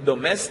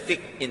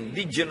domestic,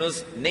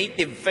 indigenous,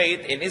 native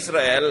faith in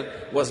Israel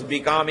was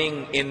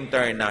becoming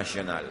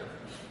international.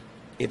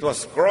 It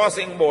was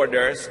crossing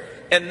borders,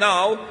 and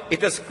now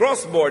it has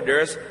crossed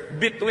borders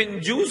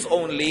between Jews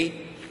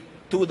only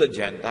to the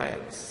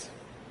Gentiles.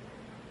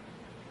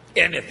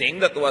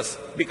 Anything that was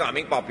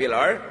becoming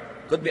popular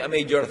could be a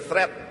major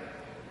threat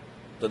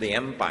to the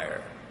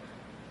empire.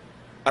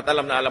 At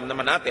alam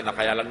naman natin na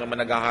kaya lang naman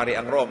naghahari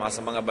ang Roma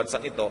sa mga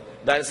bansang ito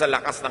dahil sa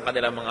lakas ng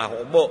kanilang mga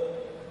hukbo.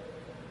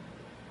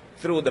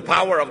 Through the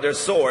power of their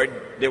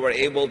sword, they were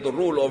able to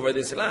rule over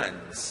these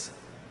lands.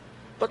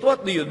 But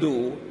what do you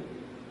do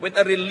when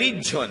a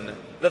religion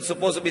that's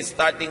supposed to be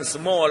starting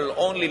small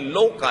only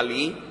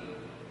locally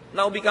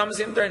now becomes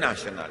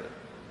international?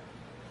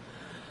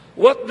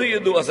 What do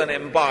you do as an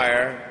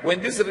empire when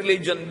this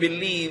religion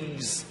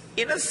believes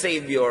in a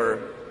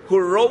Savior who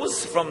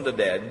rose from the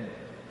dead,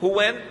 who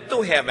went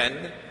to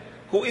heaven,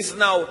 who is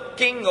now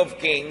King of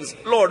Kings,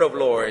 Lord of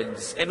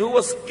Lords, and who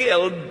was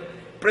killed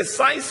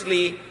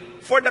precisely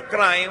for the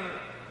crime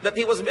that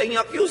he was being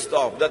accused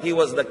of, that he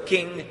was the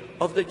King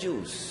of the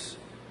Jews?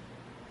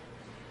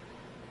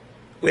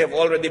 We have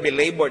already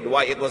belabored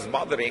why it was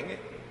bothering,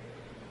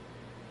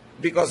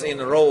 because in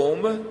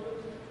Rome,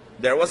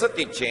 there was a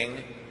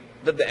teaching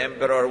that the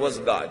emperor was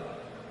God.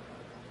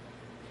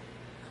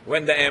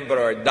 When the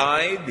emperor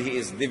died, he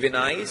is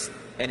divinized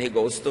and he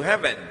goes to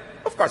heaven.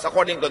 Of course,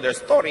 according to their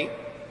story.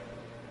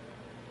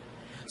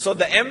 So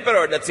the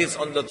emperor that sits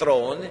on the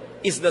throne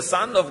is the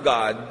Son of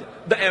God,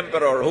 the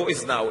emperor who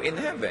is now in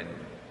heaven.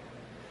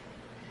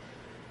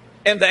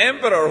 And the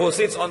emperor who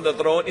sits on the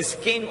throne is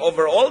king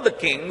over all the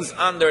kings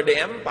under the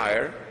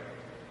empire.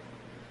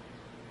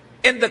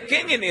 And the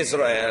king in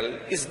Israel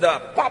is the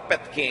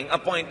puppet king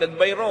appointed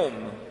by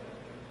Rome.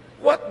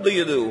 What do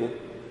you do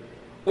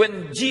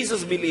when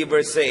Jesus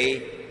believers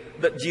say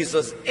that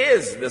Jesus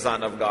is the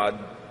Son of God,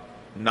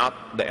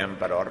 not the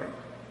emperor?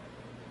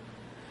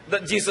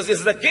 That Jesus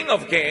is the King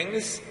of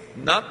Kings,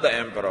 not the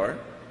emperor?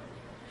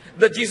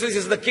 That Jesus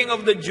is the King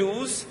of the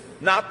Jews,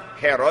 not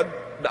Herod,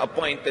 the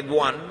appointed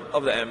one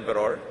of the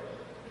emperor?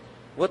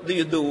 What do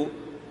you do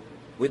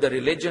with a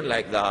religion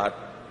like that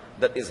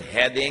that is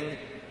heading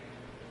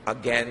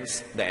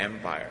against the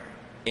empire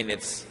in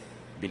its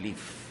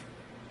belief?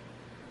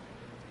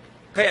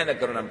 Kaya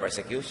nagkaroon ng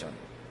persecution.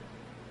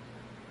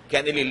 Kaya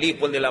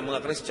nililipol nila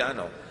mga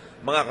Kristiyano.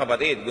 Mga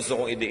kapatid,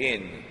 gusto kong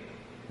idiin,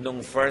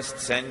 nung first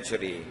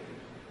century,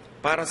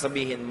 para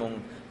sabihin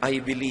mong, I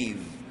believe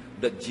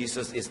that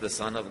Jesus is the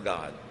Son of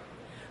God,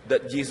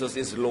 that Jesus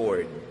is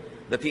Lord,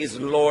 that He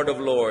is Lord of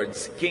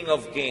Lords, King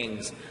of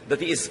Kings, that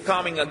He is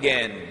coming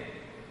again,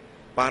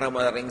 para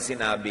maring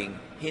sinabing,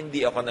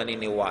 hindi ako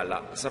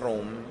naniniwala sa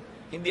Rome,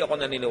 hindi ako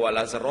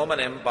naniniwala sa Roman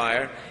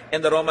Empire,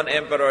 and the Roman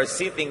Emperor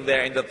sitting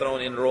there in the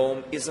throne in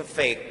Rome is a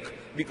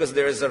fake, because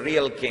there is a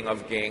real King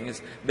of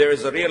Kings, there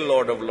is a real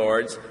Lord of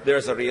Lords, there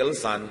is a real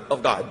Son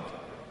of God.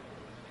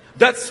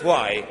 That's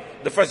why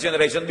the first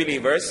generation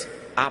believers,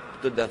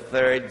 up to the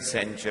 3rd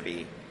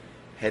century,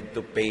 had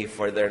to pay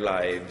for their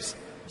lives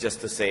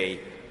just to say,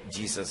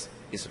 Jesus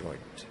is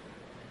Lord.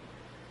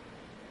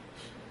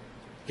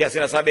 Kaya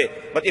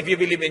sinasabi, but if you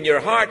believe in your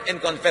heart and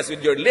confess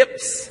with your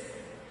lips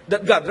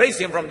that God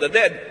raised Him from the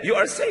dead, you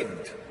are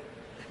saved.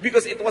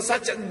 Because it was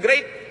such a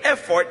great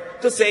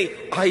effort to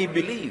say, I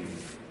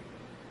believe.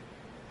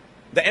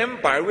 The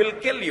empire will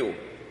kill you.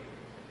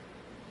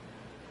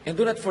 And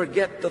do not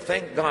forget to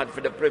thank God for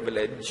the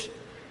privilege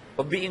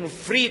of being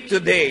free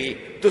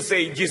today to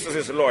say Jesus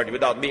is Lord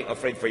without being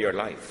afraid for your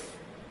life.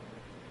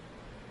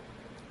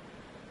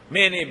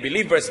 Many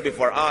believers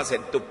before us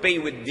had to pay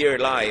with their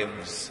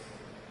lives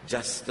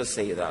just to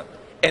say that.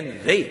 And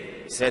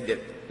they said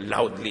it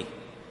loudly.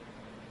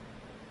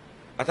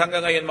 At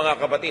hanggang ngayon mga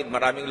kapatid,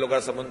 maraming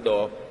lugar sa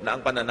mundo na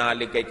ang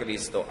pananalig kay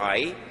Kristo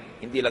ay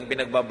hindi lang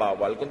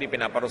pinagbabawal, kundi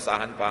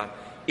pinaparusahan pa,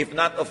 if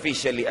not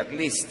officially, at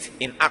least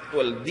in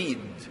actual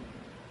deed.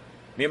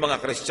 May mga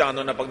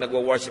Kristiyano na pag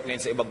nagwo-worship ngayon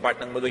sa ibang part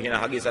ng mundo,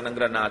 hinahagisan ng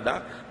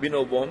granada,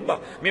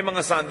 binobomba. May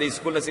mga Sunday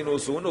school na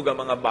sinusunog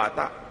ang mga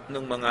bata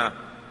ng mga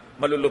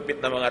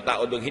malulupit na mga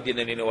tao doon hindi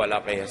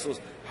naniniwala kay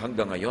Jesus.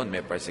 Hanggang ngayon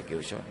may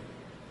persecution.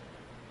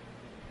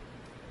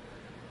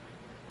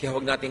 Kaya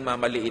huwag nating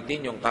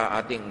mamaliitin yung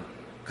ating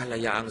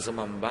kalayaang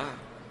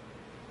sumamba.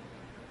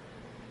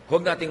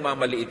 Huwag nating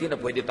mamaliitin na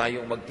pwede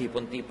tayong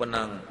magtipon-tipon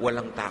ng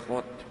walang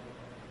takot.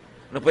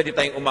 Na pwede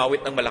tayong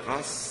umawit ng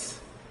malakas.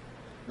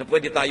 Na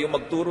pwede tayong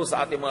magturo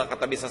sa ating mga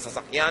katabi sa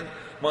sasakyan,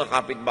 mga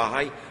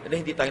kapitbahay, na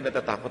hindi tayo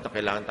natatakot na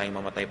kailangan tayong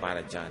mamatay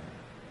para dyan.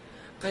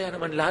 Kaya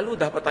naman lalo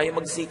dapat tayong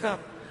magsikap.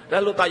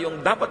 Lalo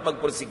tayong dapat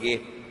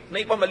magpursige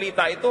na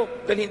ipamalita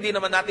ito. Dahil hindi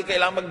naman natin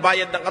kailangan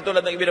magbayad ng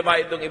katulad ng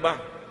ibinabayad ng iba.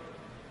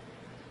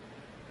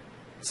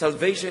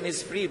 Salvation is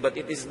free, but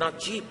it is not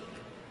cheap.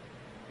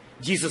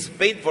 Jesus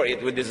paid for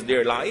it with His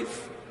dear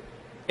life.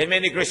 And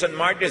many Christian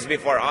martyrs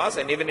before us,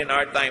 and even in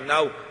our time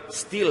now,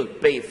 still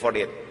pay for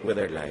it with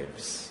their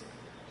lives.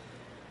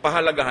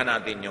 Pahalagahan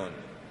natin yun.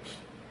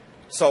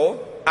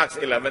 So, Acts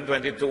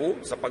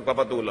 11:22, sa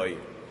pagpapatuloy.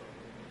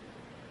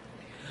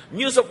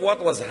 News of what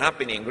was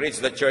happening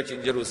reached the church in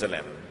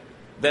Jerusalem.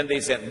 Then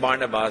they sent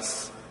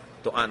Barnabas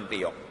to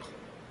Antioch.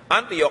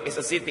 Antioch is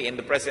a city in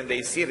the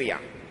present-day Syria.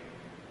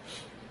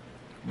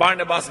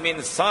 Barnabas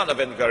means son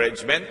of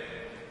encouragement.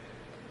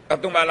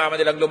 At nung malaman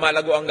nilang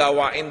lumalago ang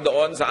gawain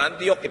doon sa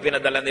Antioch,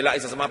 ipinadala nila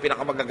isa sa mga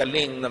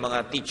pinakamagagaling na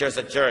mga teachers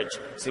sa church,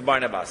 si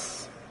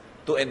Barnabas,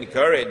 to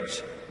encourage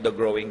the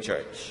growing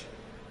church.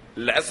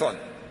 Lesson: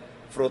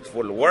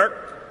 fruitful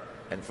work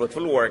and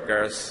fruitful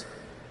workers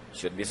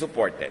should be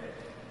supported.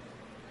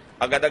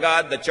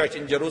 Agad-agad, the church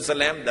in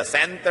Jerusalem, the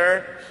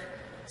center,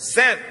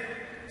 sent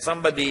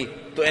somebody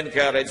to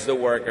encourage the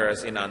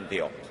workers in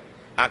Antioch.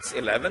 Acts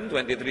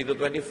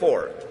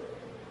 11:23-24.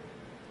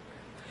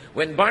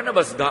 When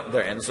Barnabas got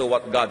there and saw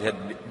what God had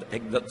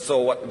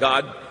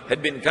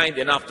been kind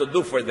enough to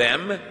do for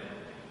them,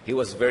 he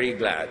was very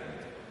glad.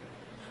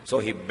 So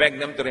he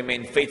begged them to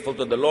remain faithful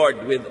to the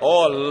Lord with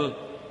all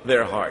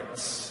their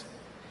hearts.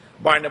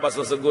 Barnabas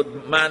was a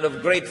good man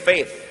of great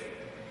faith,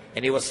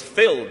 and he was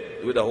filled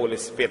with the Holy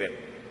Spirit.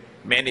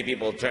 Many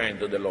people turned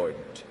to the Lord.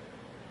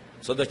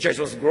 So the church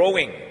was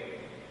growing,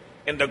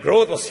 and the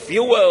growth was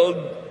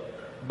fueled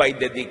by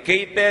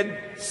dedicated,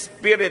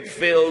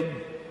 Spirit-filled,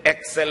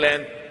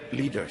 excellent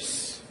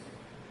leaders.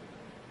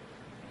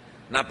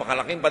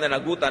 Napakalaking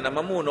pananagutan na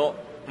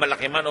mamuno,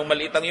 malaki man o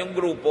maliit ang iyong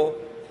grupo,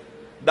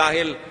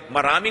 dahil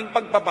maraming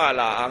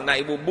pagpapala ang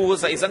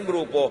naibubuhos sa isang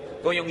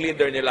grupo kung yung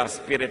leader nila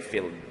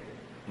Spirit-filled,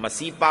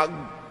 masipag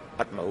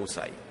at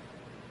mahusay.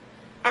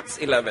 Acts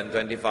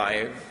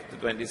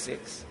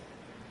 11:25-26.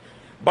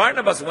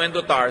 Barnabas went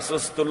to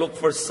Tarsus to look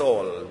for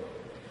Saul.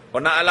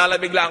 Kung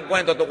naalala bigla ang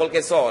kwento tungkol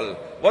kay Saul,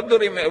 what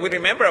do we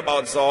remember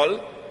about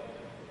Saul?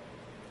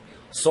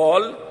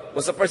 Saul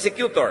was a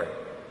persecutor.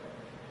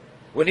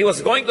 When he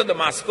was going to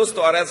Damascus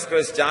to arrest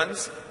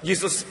Christians,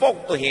 Jesus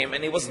spoke to him and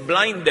he was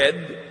blinded.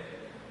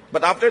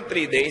 But after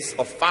 3 days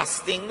of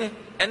fasting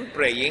and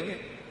praying,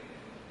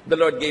 the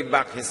Lord gave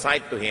back his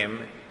sight to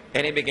him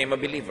and he became a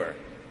believer.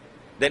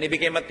 Then he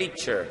became a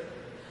teacher.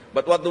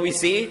 But what do we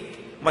see?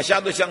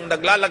 Masyado siyang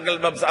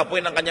naglalagalbab sa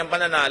apoy ng kanyang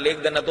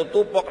pananalig na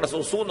natutupok,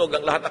 nasusunog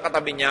ang lahat ng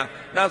katabi niya,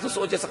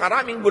 nasusuot siya sa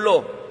karaming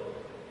gulo.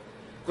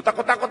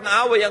 Kutakot-takot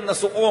na away ang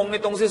nasuong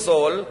nitong si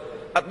Saul,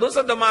 at doon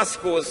sa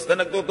Damascus,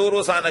 na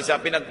nagtuturo sana siya,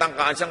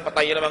 pinagtangkaan siyang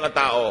patayin ng mga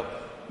tao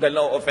dahil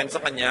no offense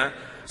sa kanya.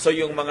 So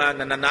yung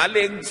mga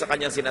nananalig sa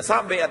kanyang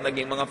sinasabi at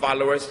naging mga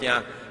followers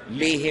niya,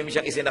 lihim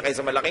siyang isinakay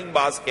sa malaking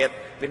basket,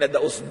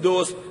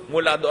 pinadaus-dus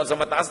mula doon sa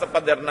mataas na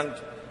pader ng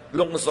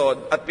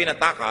lungsod at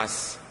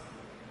pinatakas.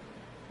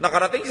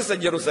 Nakarating siya sa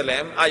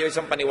Jerusalem, ayaw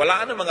siyang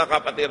paniwalaan ng mga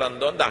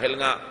kapatiran doon dahil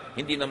nga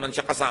hindi naman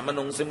siya kasama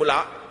nung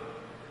simula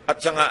at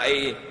siya nga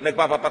ay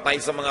nagpapapatay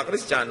sa mga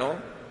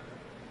Kristiyano.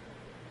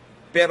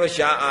 Pero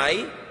siya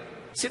ay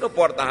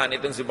sinuportahan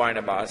itong si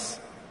Barnabas.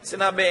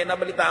 Sinabi,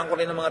 nabalitaan ko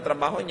rin ng mga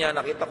trabaho niya,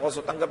 nakita ko,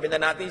 so tanggapin na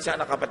natin siya,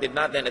 nakapatid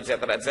natin,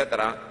 etc., etc.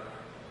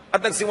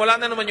 At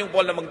nagsimula na naman yung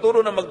Paul na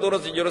magturo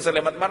sa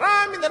Jerusalem at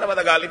marami na naman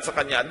nagalit sa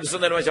kanya at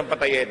gusto na naman siyang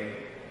patayin.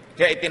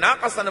 Kaya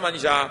itinakas na naman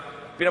siya,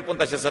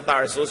 pinapunta siya sa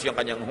Tarsus, yung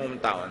kanyang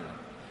hometown.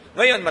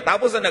 Ngayon,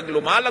 matapos na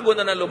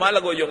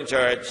lumalago yung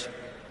church,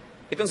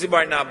 itong si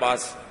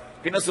Barnabas,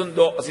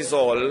 pinasundo si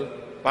Saul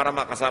para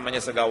makasama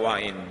niya sa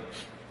gawain.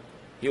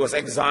 He was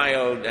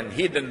exiled and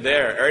hidden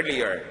there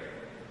earlier.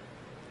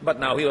 But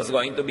now he was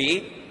going to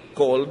be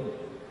called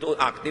to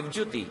active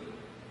duty.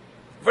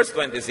 Verse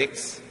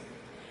 26,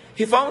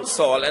 he found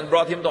Saul and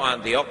brought him to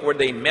Antioch, where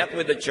they met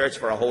with the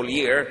church for a whole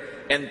year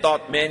and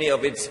taught many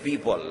of its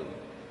people.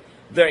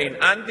 There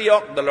in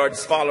Antioch, the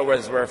Lord's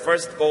followers were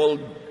first called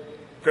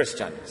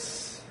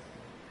Christians.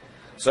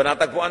 So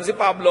natagpuan si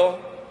Pablo,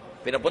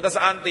 pinapunta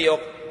sa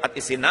Antioch, at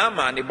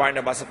isinama ni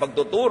Barnabas sa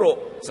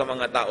pagtuturo sa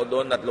mga tao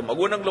doon at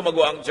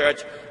lumago ang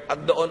church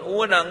at doon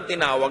unang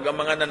tinawag ang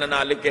mga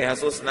nananalig kay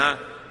Jesus na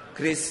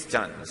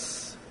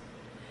Christians.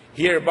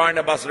 Here,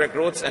 Barnabas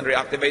recruits and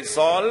reactivates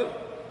Saul,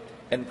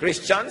 and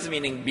Christians,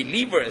 meaning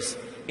believers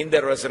in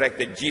the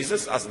resurrected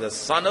Jesus as the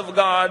Son of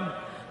God,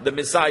 the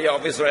Messiah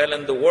of Israel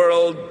and the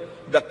world,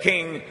 the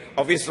King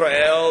of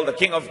Israel, the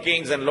King of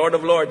Kings and Lord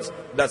of Lords.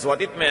 That's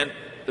what it meant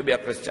to be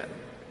a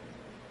Christian.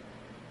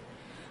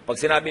 Pag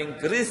sinabing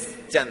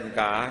Christian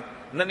ka,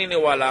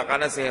 naniniwala ka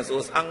na si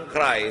Jesus ang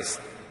Christ,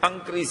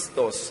 ang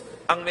Kristos,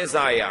 ang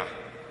Messiah,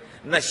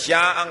 na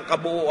siya ang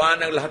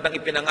kabuuan ng lahat ng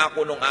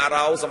ipinangako nung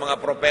araw sa mga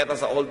propeta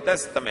sa Old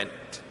Testament,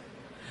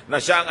 na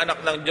siya ang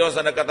anak ng Diyos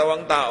na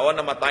nagkatawang tao,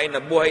 na matay, na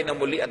buhay na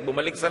muli at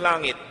bumalik sa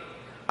langit,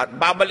 at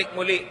babalik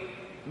muli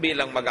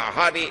bilang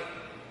mag-ahari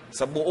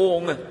sa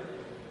buong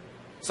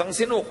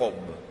sangsinukob.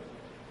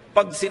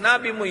 Pag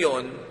sinabi mo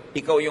yon,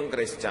 ikaw yung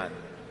Christian.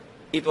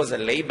 It was a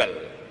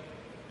label.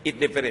 It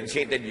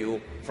differentiated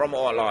you from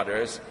all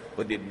others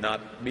who did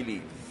not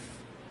believe.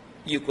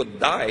 You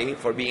could die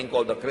for being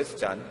called a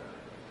Christian.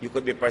 You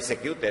could be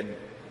persecuted.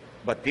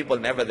 But people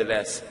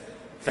nevertheless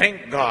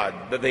thank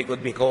God that they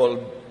could be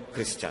called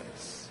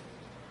Christians.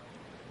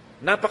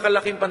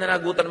 Napakalaking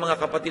pananagutan mga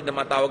kapatid na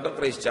matawag ng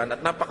Christian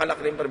at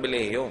napakalaking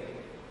pribilehiyo.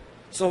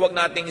 So huwag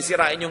nating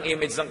sirain yung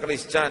image ng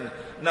Christian.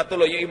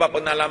 Natuloy yung iba,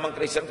 pag nalamang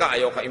Christian ka,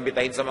 ayaw ka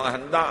imbitahin sa mga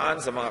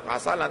handaan, sa mga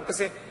kasalan,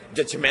 kasi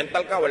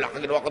judgmental ka, wala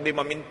kang ginawa kundi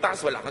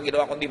mamintas, wala kang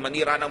ginawa kundi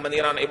manira ng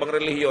ibang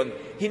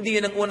relihiyon. Hindi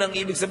yun ang unang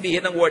ibig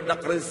sabihin ng word na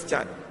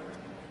Christian.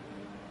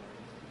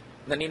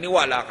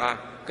 Naniniwala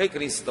ka kay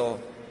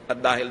Kristo at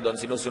dahil doon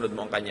sinusunod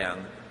mo ang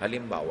kanyang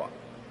halimbawa.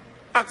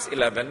 Acts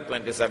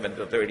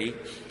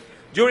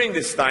 11:27-30. During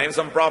this time,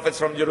 some prophets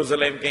from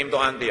Jerusalem came to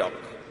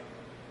Antioch.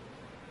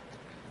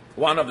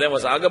 One of them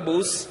was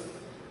Agabus.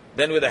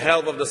 Then with the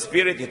help of the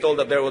Spirit, he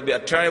told that there would be a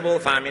terrible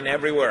famine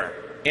everywhere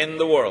in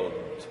the world.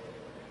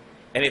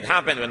 And it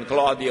happened when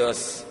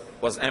Claudius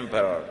was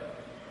emperor.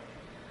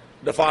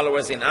 The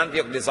followers in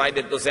Antioch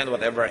decided to send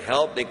whatever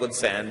help they could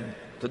send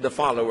to the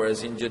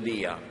followers in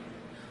Judea.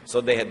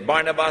 So they had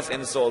Barnabas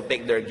and Saul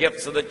take their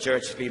gifts to the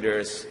church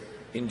leaders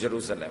in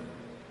Jerusalem.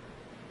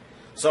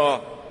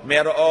 So,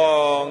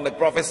 merong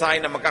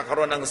nag-prophesy na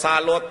magkakaroon ng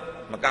salot,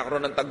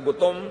 magkakaroon ng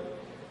taggutom.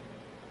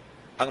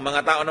 Ang mga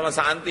tao naman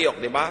sa Antioch,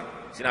 di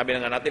ba? Sinabi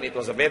na nga natin, it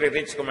was a very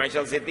rich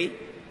commercial city.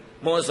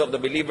 Most of the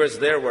believers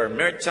there were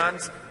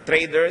merchants,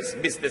 traders,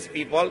 business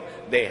people.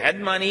 They had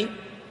money.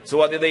 So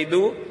what did they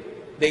do?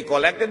 They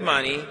collected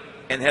money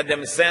and had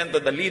them sent to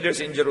the leaders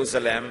in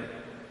Jerusalem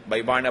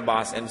by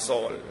Barnabas and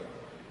Saul.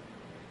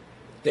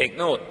 Take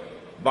note,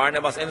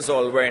 Barnabas and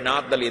Saul were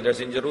not the leaders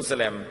in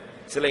Jerusalem.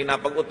 Sila yung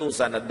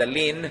napag-utusan na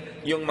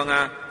dalin yung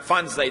mga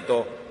funds na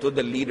ito to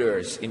the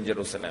leaders in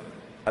Jerusalem.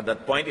 At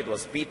that point, it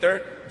was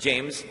Peter,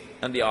 James,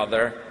 and the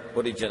other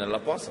original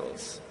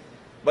apostles.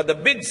 But the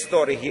big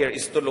story here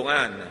is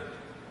tulungan.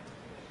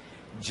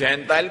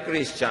 Gentile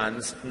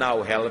Christians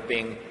now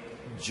helping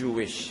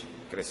Jewish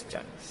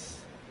Christians.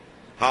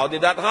 How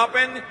did that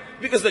happen?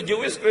 Because the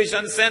Jewish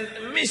Christians sent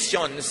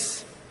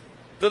missions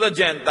to the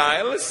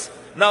Gentiles.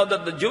 Now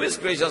that the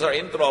Jewish Christians are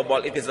in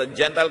trouble, it is the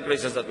Gentile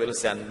Christians that will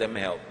send them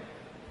help.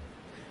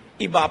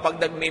 Iba pag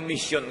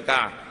nagmi-mission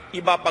ka,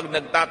 iba pag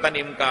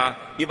nagtatanim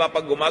ka, iba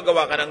pag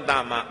gumagawa ka ng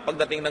tama,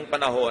 pagdating ng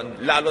panahon,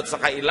 lalo't sa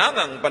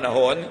kailangang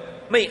panahon,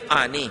 may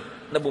ani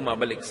na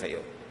bumabalik sa iyo.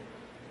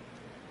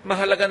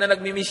 Mahalaga na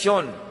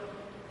nagmi-mission.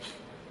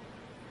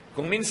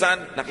 Kung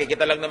minsan,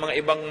 nakikita lang ng mga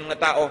ibang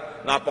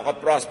tao,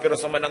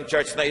 napaka-prosperous naman ng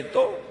church na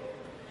ito.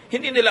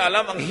 Hindi nila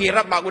alam, ang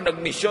hirap bago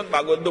nag-mission,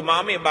 bago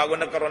dumami, bago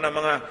nagkaroon ng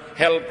mga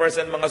helpers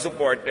and mga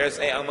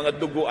supporters, ay ang mga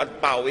dugo at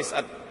pawis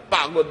at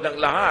pagod ng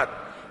lahat.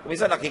 Kung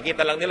minsan,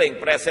 nakikita lang nila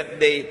yung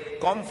present-day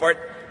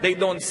comfort. They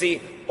don't see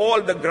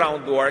all the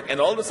groundwork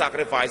and all the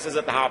sacrifices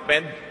that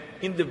happened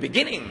in the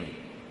beginning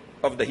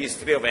of the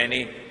history of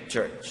any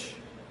church.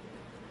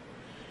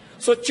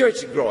 So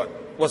church growth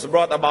was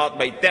brought about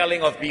by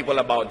telling of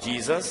people about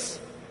Jesus,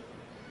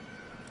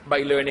 by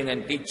learning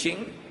and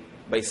teaching,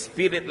 by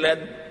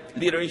Spirit-led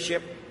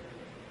leadership,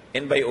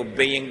 and by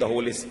obeying the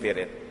Holy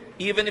Spirit.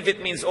 Even if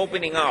it means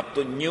opening up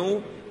to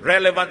new,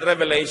 relevant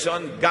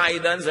revelation,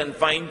 guidance, and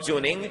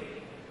fine-tuning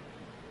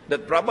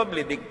that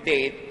probably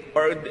dictate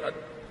or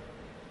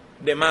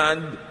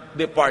demand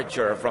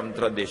departure from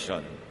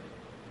tradition.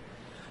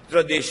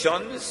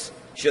 Traditions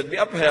should be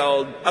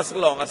upheld as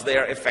long as they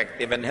are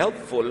effective and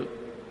helpful.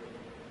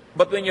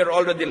 But when you're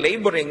already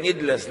laboring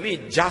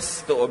needlessly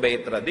just to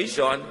obey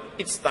tradition,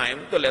 it's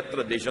time to let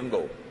tradition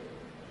go.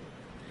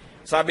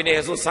 Sabi ni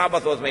Jesus,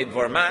 Sabbath was made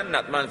for man,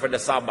 not man for the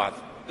Sabbath.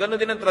 Ganon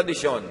din ang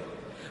tradisyon.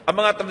 Ang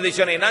mga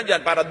tradisyon ay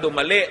nandyan para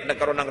dumali,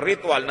 nagkaroon ng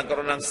ritual,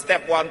 nagkaroon ng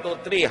step 1,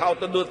 2, 3, how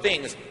to do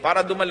things,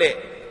 para dumali.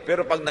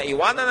 Pero pag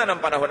naiwanan na ng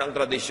panahon ang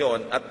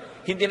tradisyon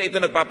at hindi na ito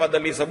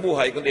nagpapadali sa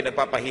buhay, kundi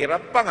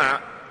nagpapahirap pa nga,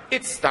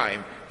 it's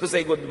time to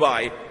say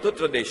goodbye to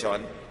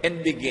tradition and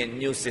begin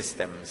new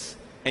systems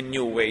and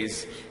new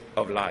ways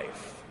of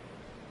life.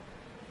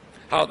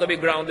 How to be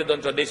grounded on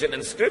tradition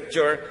and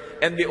Scripture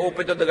and be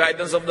open to the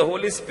guidance of the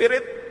Holy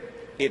Spirit?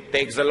 It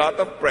takes a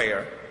lot of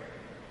prayer.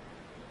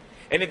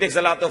 And it takes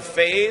a lot of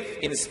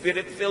faith in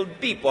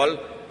Spirit-filled people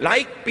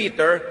like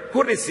Peter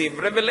who receive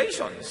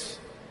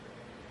revelations.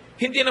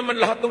 Hindi naman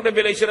lahat ng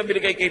revelation na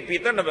binigay kay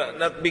Peter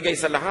na bigay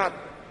sa lahat.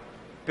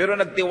 Pero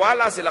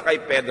nagtiwala sila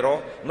kay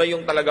Pedro na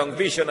yung talagang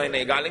vision ay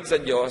naigaling sa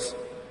Diyos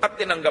at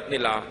tinanggap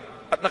nila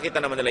at nakita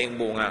naman nila yung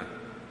bunga.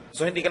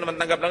 So hindi ka naman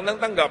tanggap lang ng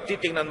tanggap,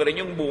 titingnan mo rin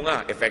yung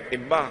bunga.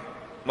 Effective ba?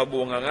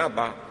 Mabunga nga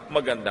ba?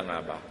 Maganda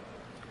nga ba?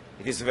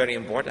 It is very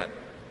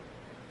important.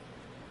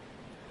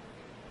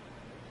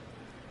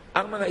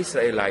 Ang mga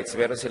Israelites,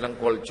 meron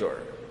silang culture,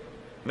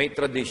 may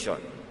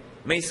tradition,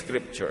 may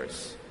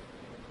scriptures.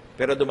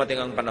 Pero dumating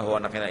ang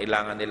panahon na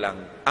kinailangan nilang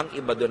ang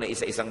iba doon ay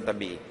isa-isang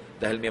tabi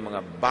dahil may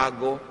mga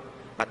bago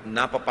at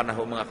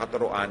napapanahong mga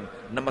katuruan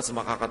na mas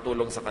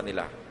makakatulong sa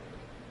kanila.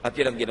 At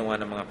yun ang ginawa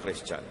ng mga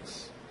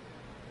Christians.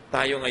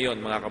 Tayo ngayon,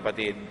 mga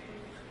kapatid,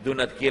 do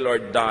not kill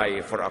or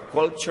die for a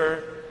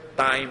culture,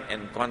 time,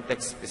 and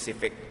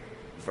context-specific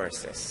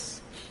verses.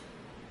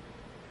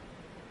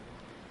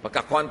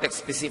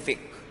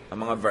 Pagka-context-specific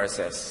ang mga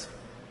verses,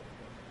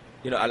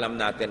 alam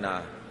natin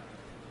na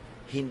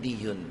hindi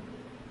yun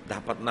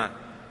dapat na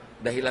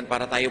dahilan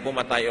para tayo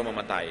pumatay o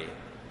mamatay.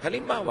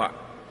 Halimbawa,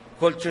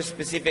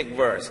 culture-specific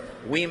verse,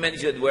 women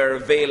should wear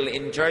veil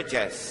in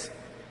churches.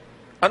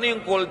 Ano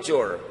yung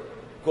culture?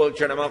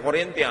 Culture ng mga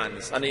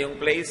Corinthians. Ano yung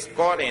place?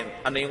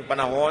 Corinth. Ano yung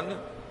panahon?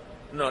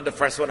 No, the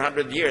first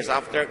 100 years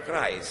after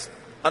Christ.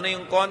 Ano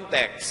yung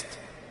context?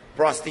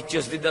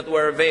 Prostitutes did not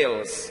wear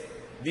veils.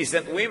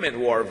 Decent women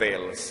wore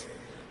veils.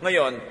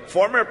 Ngayon,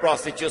 former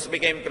prostitutes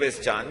became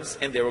Christians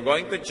and they were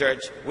going to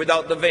church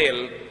without the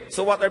veil.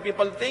 So what are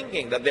people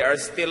thinking? That they are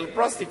still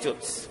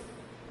prostitutes.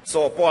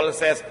 So Paul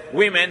says,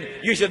 women,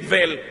 you should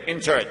veil in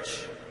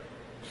church.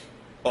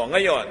 O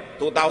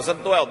ngayon,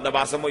 2012,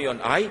 nabasa mo yun,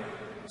 ay,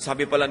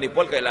 sabi pala ni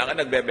Paul, kailangan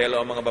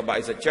nagbebelo ang mga babae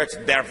sa church,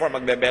 therefore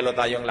magbebelo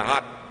tayong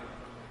lahat.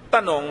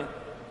 Tanong,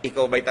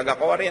 ikaw ba'y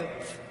taga-Corinth?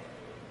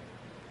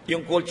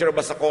 Yung culture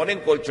ba sa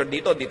Corinth, culture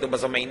dito ba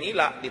sa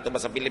Maynila, dito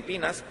ba sa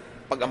Pilipinas,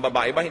 pag ang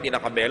babae ba hindi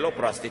nakabelo,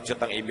 prostitute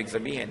ang ibig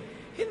sabihin?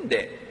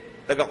 Hindi.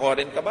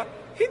 Taga-Corinth ka ba?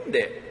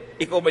 Hindi.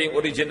 Ikaw ba yung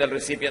original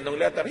recipient ng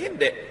letter?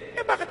 Hindi.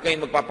 Bakit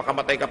ngayon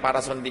magpapakamatay ka para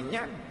sundin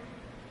yan?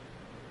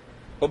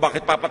 O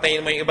bakit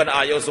papatayin mo yung iba na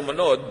ayaw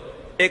sumunod?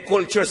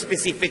 Culture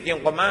specific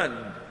yung command.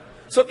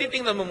 So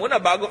titingnan mo muna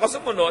bago ka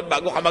sumunod,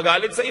 bago ka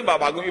magalit sa iba,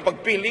 bago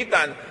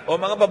ipagpilitan, o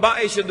mga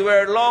babae should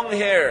wear long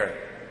hair.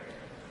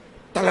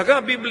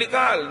 Talaga,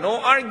 biblical. No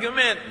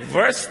argument.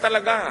 Verse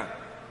talaga.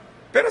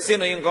 Pero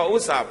sino yung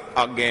kausap?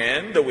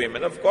 Again, the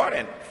women of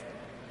Corinth.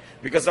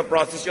 Because the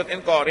prostitute in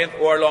Corinth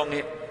wore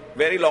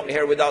very long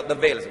hair without the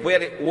veil.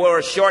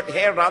 Wore short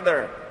hair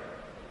rather,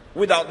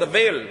 without the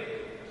veil.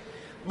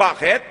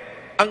 Bakit?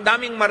 Ang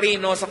daming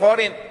marino sa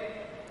Corinth.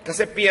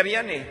 Kasi pier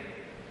yan eh.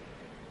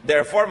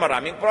 Therefore,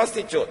 maraming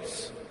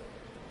prostitutes.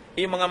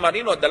 Yung mga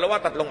marino,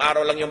 2-3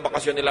 araw lang yung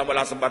bakasyon nila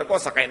mula sa barko,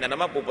 sakay na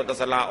naman, pupunta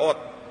sa laot.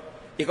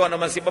 Ikaw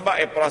naman si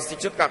babae,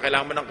 prostitute ka,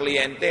 kailangan mo ng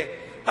kliyente.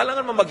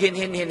 Alangan mo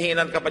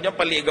maghinhin-hinhinan ka pa dyan,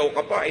 paligaw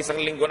ka pa, 1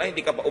 linggo na,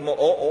 hindi ka pa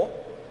umuoo.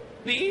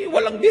 Di,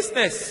 walang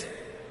business.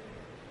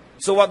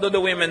 So what do the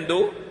women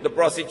do? The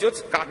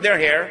prostitutes cut their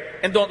hair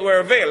and don't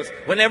wear veils.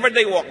 Whenever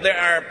they walk, they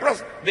are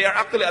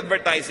actually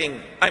advertising,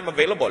 I'm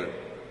available.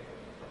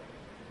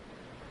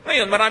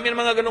 Ngayon, marami ng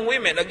mga ganong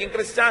women, naging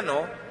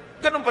Kristiyano,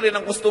 ganun pa rin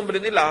ang costumbre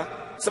nila,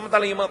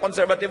 samantalang yung mga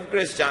conservative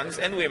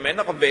Christians and women,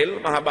 naka-veil,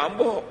 mahaba ang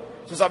buhok.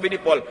 So sabi ni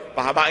Paul,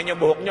 pahabain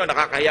yung buhok nyo,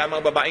 nakakahiya ang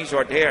mga babaeng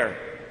short hair.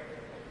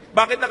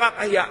 Bakit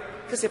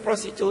nakakahiya? Kasi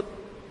prostitute.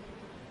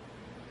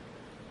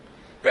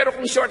 Pero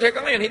kung short hair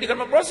ka ngayon, hindi ka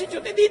naman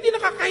prostitute, hindi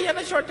nakakahiya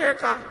na short hair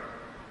ka.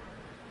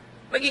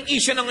 Naging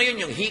issue na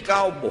ngayon yung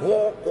hikaw,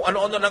 buhok, kung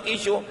ano-ano ng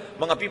issue,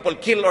 mga people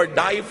kill or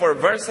die for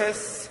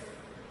verses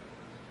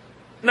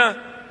na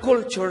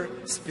culture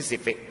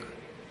specific.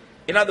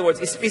 In other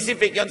words,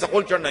 specific yan sa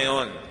culture na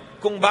yon.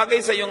 Kung bagay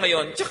sa iyo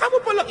ngayon, tsaka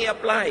mo palang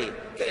i-apply.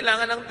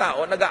 Kailangan ng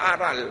tao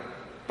nag-aaral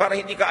para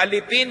hindi ka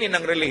alipinin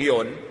ng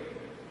relihiyon,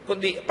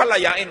 kundi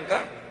palayain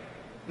ka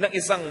ng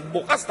isang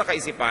bukas na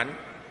kaisipan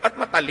at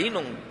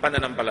matalinong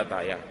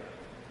pananampalataya.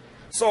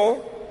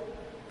 So,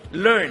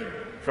 learn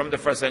from the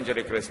first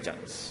century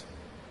Christians.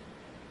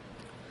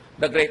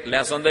 The great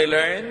lesson they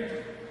learned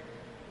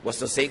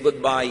was to say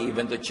goodbye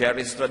even to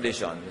cherished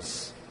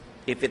traditions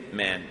if it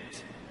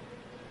meant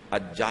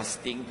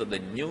adjusting to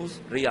the new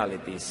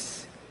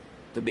realities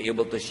to be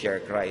able to share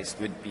Christ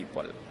with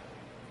people.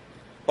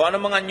 O ano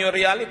mga new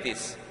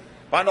realities?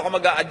 Paano ka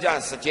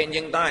mag-a-adjust sa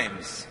changing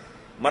times?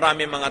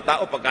 Marami mga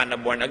tao pagka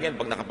na-born again,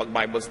 pag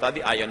nakapag-Bible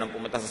study, ayaw nang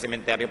pumunta sa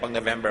sementeryo pag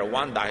November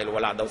 1 dahil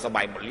wala daw sa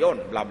Bible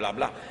yon, bla bla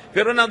bla.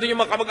 Pero nandun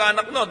yung mga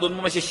kamag-anak no, doon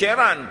mo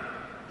masisharean.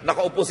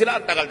 Nakaupo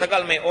sila at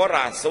tagal-tagal, may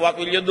oras. So what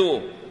will you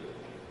do?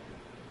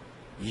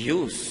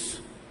 Use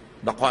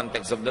the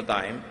context of the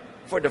time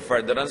for the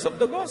furtherance of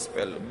the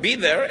gospel. Be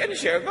there and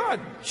share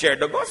God. Share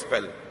the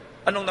gospel.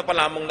 Anong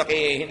napalamong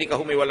hindi ka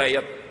humiwalay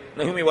at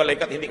humiwalay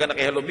ka at hindi ka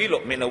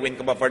nakihalubilo? May na-win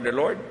ka ba for the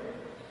Lord?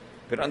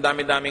 Pero ang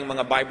dami-daming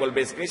mga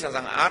Bible-based Christians,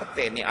 ang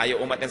arte ni ayaw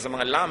umatin sa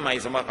mga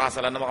lamay, sa mga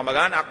kasalan ng mga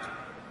kamag-anak.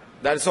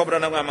 Dahil sobra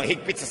na mga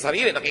manghigpit sa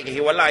sarili,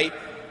 nakikihiwalay.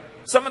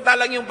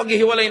 Samantalang yung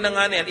paghihiwalay na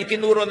nga niyan,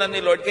 itinuro na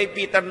ni Lord kay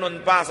Peter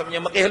noon pa. Sabi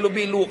niya,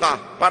 makihalubilo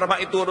ka para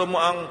maituro mo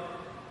ang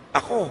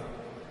ako.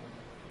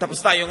 Tapos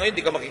tayo ngayon,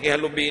 di ka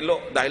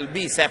makikihalubilo dahil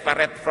be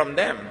separate from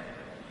them.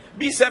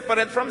 Be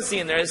separate from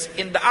sinners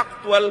in the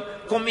actual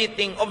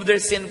committing of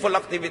their sinful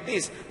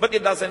activities. But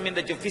it doesn't mean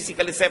that you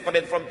physically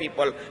separate from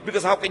people,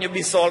 because how can you be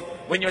salt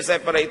when you're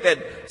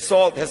separated?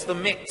 Salt has to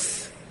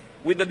mix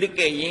with the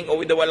decaying o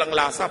with the walang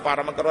lasa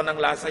para magkaroon ng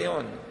lasa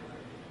yon.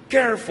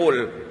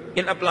 Careful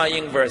in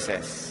applying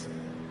verses.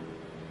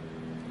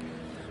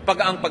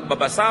 Pag ang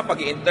pagbabasa,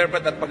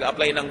 pag-i-interpret at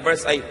pag-apply ng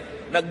verse ay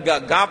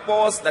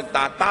naggagapos,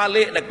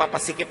 nagtatali,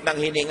 nagpapasikip ng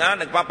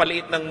hininga,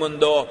 nagpapaliit ng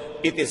mundo,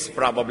 it is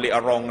probably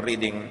a wrong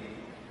reading.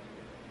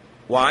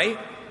 Why?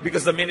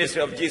 Because the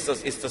ministry of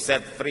Jesus is to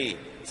set free.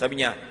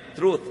 Sabi niya,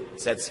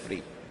 truth sets free.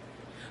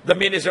 The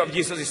ministry of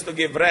Jesus is to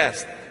give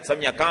rest.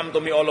 Sabi niya, come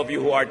to me all of you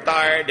who are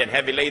tired and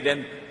heavy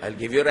laden, I'll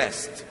give you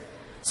rest.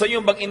 So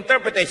yung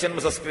bag-interpretation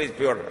mo sa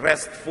scripture,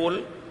 restful?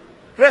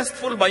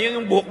 Restful ba?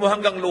 Yung buhok mo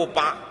hanggang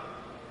lupa?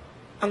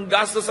 Ang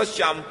gasto sa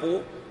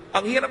shampoo?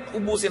 Ang hirap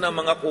ubusin ng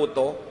mga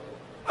kuto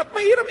at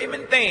mahirap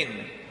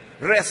i-maintain.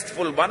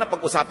 Restful ba?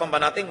 Napag-usapan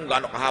ba natin kung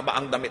gaano kahaba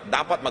ang damit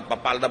dapat?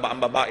 Magpapalda ba ang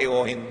babae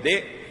o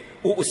hindi?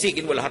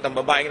 uusikin mo lahat ng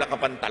babaeng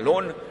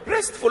nakapantalon.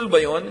 Restful ba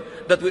yon?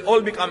 That we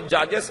all become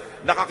judges?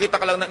 Nakakita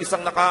ka lang ng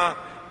isang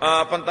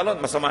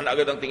nakapantalon, masama na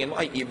agad ang tingin mo,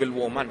 ay, evil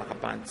woman,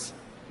 nakapants.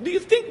 Do you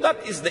think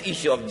that is the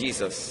issue of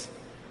Jesus?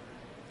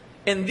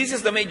 And this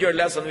is the major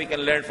lesson we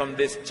can learn from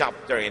this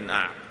chapter in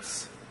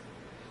Acts.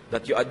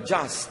 That you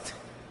adjust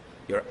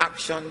your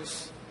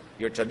actions,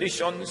 your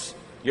traditions,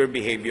 your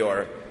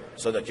behavior,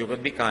 so that you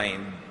could be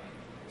kind,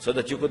 so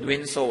that you could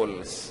win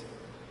souls,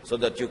 so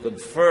that you could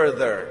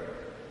further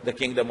the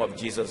kingdom of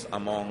Jesus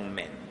among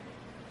men.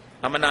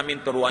 Ama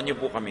namin, turuan niyo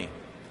po kami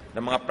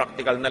ng mga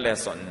practical na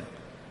lesson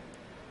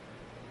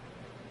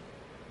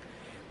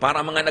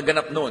para mga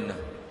naganap noon,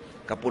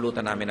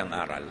 kapulutan namin ng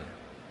aral.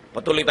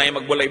 Patuloy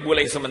tayong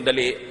magbulay-bulay sa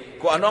mandali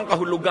kung ano ang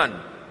kahulugan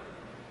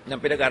ng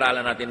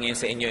pinag-aralan natin ngayon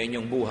sa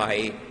inyong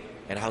buhay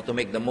and how to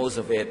make the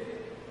most of it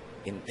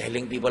in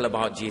telling people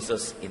about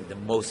Jesus in the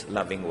most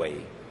loving way.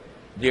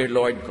 Dear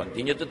Lord,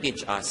 continue to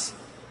teach us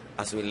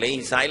as we lay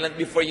silent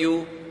before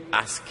you,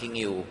 asking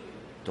you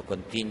to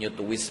continue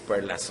to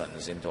whisper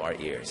lessons into our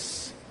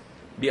ears.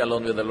 Be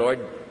alone with the Lord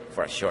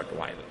for a short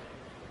while.